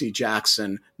Jesse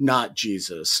Jackson, not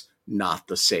Jesus, not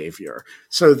the Savior.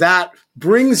 So that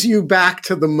brings you back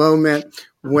to the moment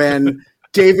when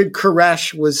David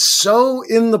Koresh was so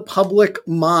in the public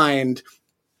mind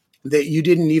that you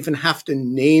didn't even have to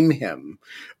name him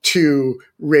to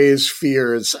raise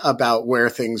fears about where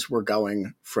things were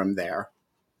going from there.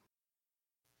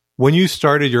 When you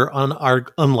started your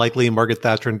unlikely Margaret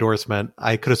Thatcher endorsement,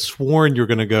 I could have sworn you were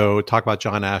going to go talk about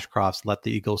John Ashcroft's Let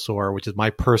the Eagle Soar, which is my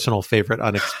personal favorite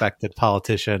unexpected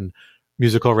politician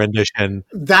musical rendition.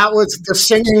 That was the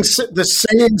singing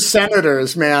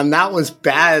senators, man. That was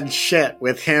bad shit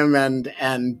with him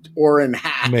and Orrin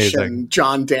Hatch. Amazing. And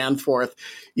John Danforth.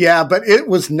 Yeah, but it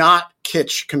was not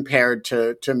kitsch compared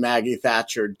to Maggie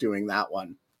Thatcher doing that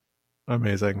one.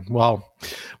 Amazing. Well,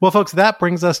 folks, that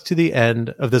brings us to the end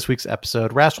of this week's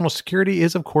episode. Rational Security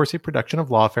is, of course, a production of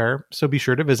Lawfare, so be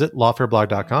sure to visit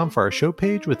lawfareblog.com for our show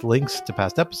page with links to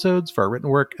past episodes, for our written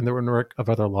work and the written work of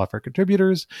other Lawfare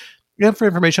contributors, and for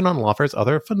information on Lawfare's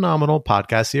other phenomenal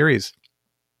podcast series.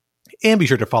 And be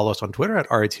sure to follow us on Twitter at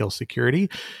RATL Security,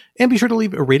 and be sure to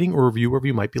leave a rating or review wherever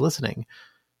you might be listening.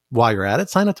 While you're at it,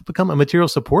 sign up to become a material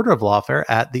supporter of Lawfare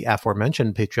at the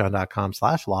aforementioned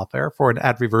patreon.com/Lawfare for an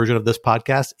ad-free version of this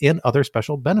podcast and other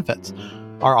special benefits.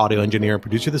 Our audio engineer and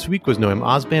producer this week was Noam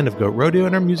Osband of Goat Rodeo,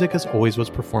 and our music, as always, was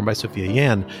performed by Sophia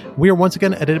Yan. We are once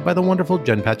again edited by the wonderful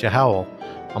Jen Patja Howell.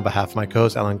 On behalf of my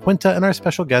co-host Alan Quinta and our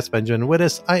special guest Benjamin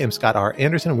Wittes, I am Scott R.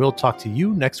 Anderson, and we'll talk to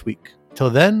you next week. Till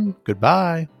then,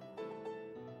 goodbye.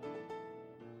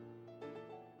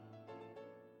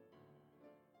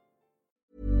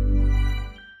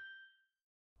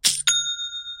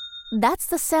 That's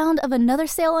the sound of another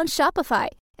sale on Shopify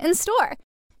in store.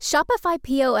 Shopify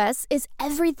POS is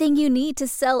everything you need to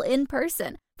sell in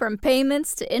person. From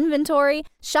payments to inventory,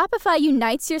 Shopify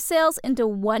unites your sales into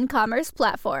one commerce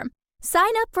platform.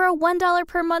 Sign up for a $1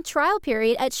 per month trial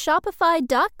period at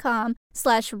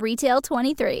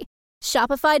shopify.com/retail23.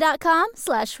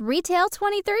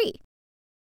 Shopify.com/retail23.